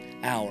pay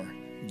our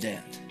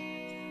debt.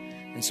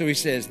 And so he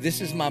says,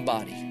 this is my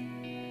body.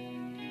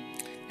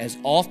 As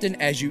often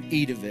as you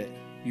eat of it,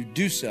 you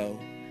do so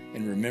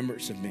in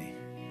remembrance of me.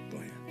 Go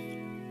ahead.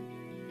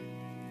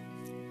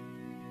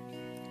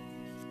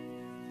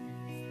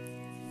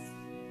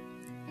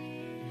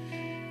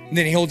 And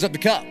then he holds up the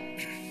cup.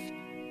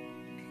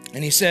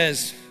 And he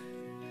says,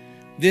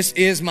 this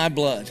is my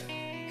blood.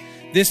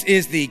 This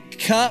is the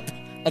cup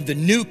of the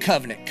new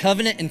covenant.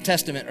 Covenant and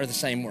testament are the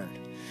same word.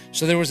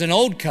 So there was an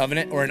old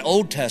covenant or an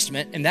Old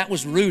Testament, and that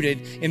was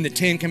rooted in the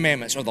 10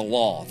 Commandments or the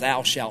law,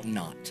 thou shalt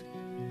not.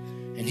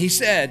 And he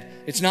said,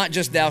 it's not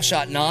just thou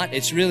shalt not,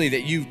 it's really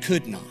that you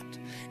could not.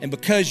 And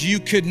because you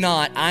could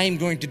not, I am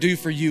going to do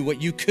for you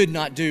what you could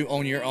not do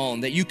on your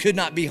own, that you could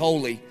not be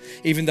holy,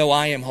 even though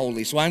I am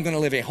holy. So I'm going to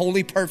live a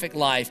holy, perfect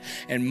life,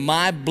 and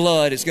my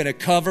blood is going to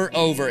cover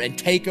over and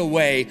take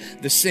away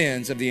the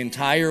sins of the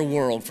entire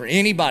world for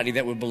anybody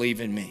that would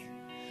believe in me.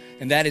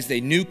 And that is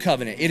the new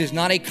covenant. It is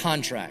not a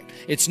contract.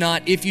 It's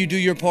not, if you do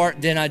your part,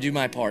 then I do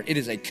my part. It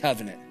is a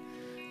covenant.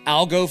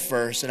 I'll go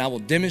first, and I will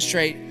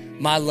demonstrate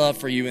my love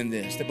for you in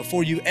this, that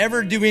before you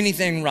ever do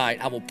anything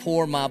right, I will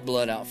pour my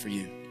blood out for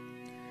you.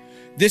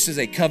 This is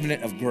a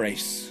covenant of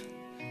grace,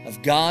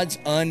 of God's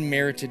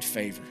unmerited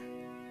favor.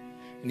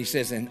 And he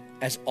says, and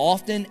as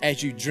often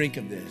as you drink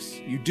of this,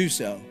 you do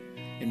so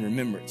in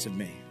remembrance of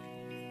me.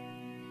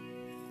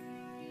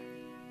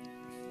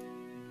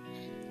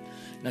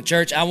 Now,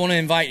 church, I want to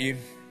invite you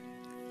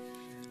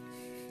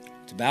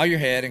to bow your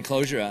head and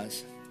close your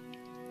eyes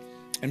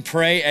and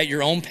pray at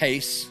your own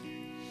pace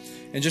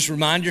and just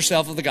remind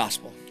yourself of the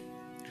gospel.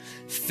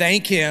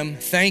 Thank him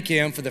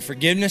for the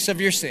forgiveness of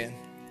your sin.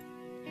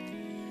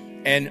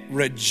 And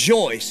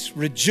rejoice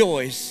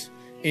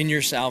in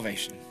your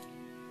salvation.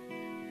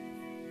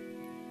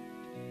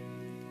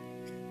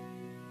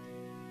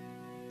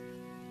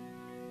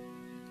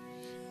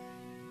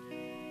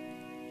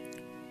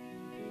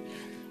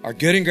 Our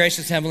good and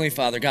gracious Heavenly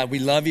Father, God, we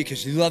love you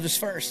because you loved us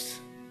first.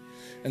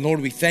 And Lord,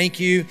 we thank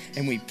you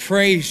and we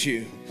praise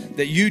you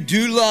that you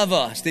do love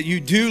us,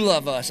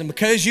 And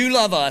because you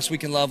love us, we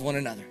can love one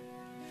another.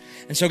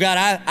 And so,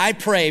 God, I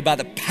pray by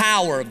the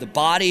power of the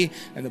body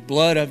and the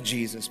blood of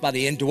Jesus, by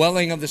the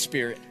indwelling of the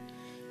Spirit,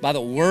 by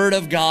the word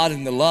of God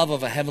and the love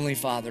of a Heavenly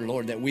Father,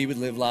 Lord, that we would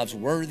live lives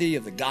worthy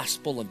of the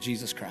gospel of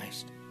Jesus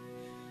Christ.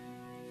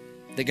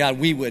 That, God,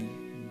 we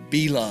would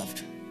be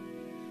loved.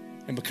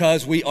 And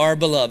because we are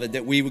beloved,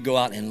 that we would go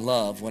out and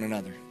love one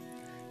another.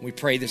 We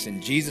pray this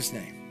in Jesus'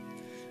 name.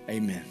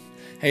 Amen.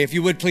 Hey, if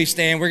you would please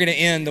stand. We're going to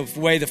end the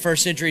way the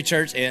first century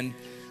church ended.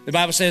 The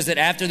Bible says that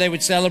after they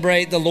would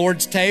celebrate the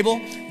Lord's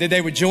table, that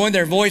they would join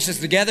their voices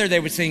together.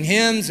 They would sing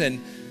hymns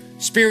and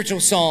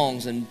spiritual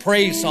songs and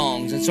praise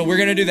songs. And so we're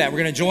going to do that. We're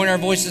going to join our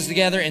voices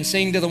together and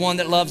sing to the one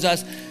that loves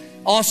us.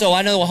 Also,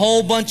 I know a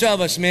whole bunch of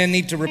us, man,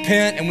 need to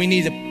repent, and we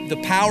need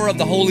the power of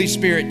the Holy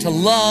Spirit to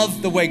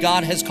love the way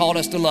God has called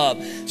us to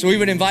love. So we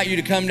would invite you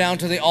to come down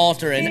to the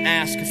altar and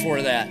ask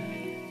for that.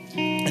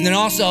 And then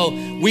also,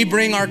 we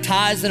bring our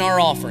tithes and our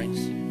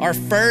offerings, our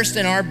first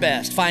and our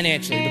best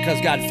financially,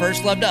 because God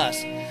first loved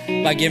us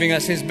by giving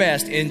us his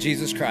best in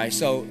Jesus Christ.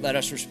 So let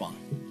us respond.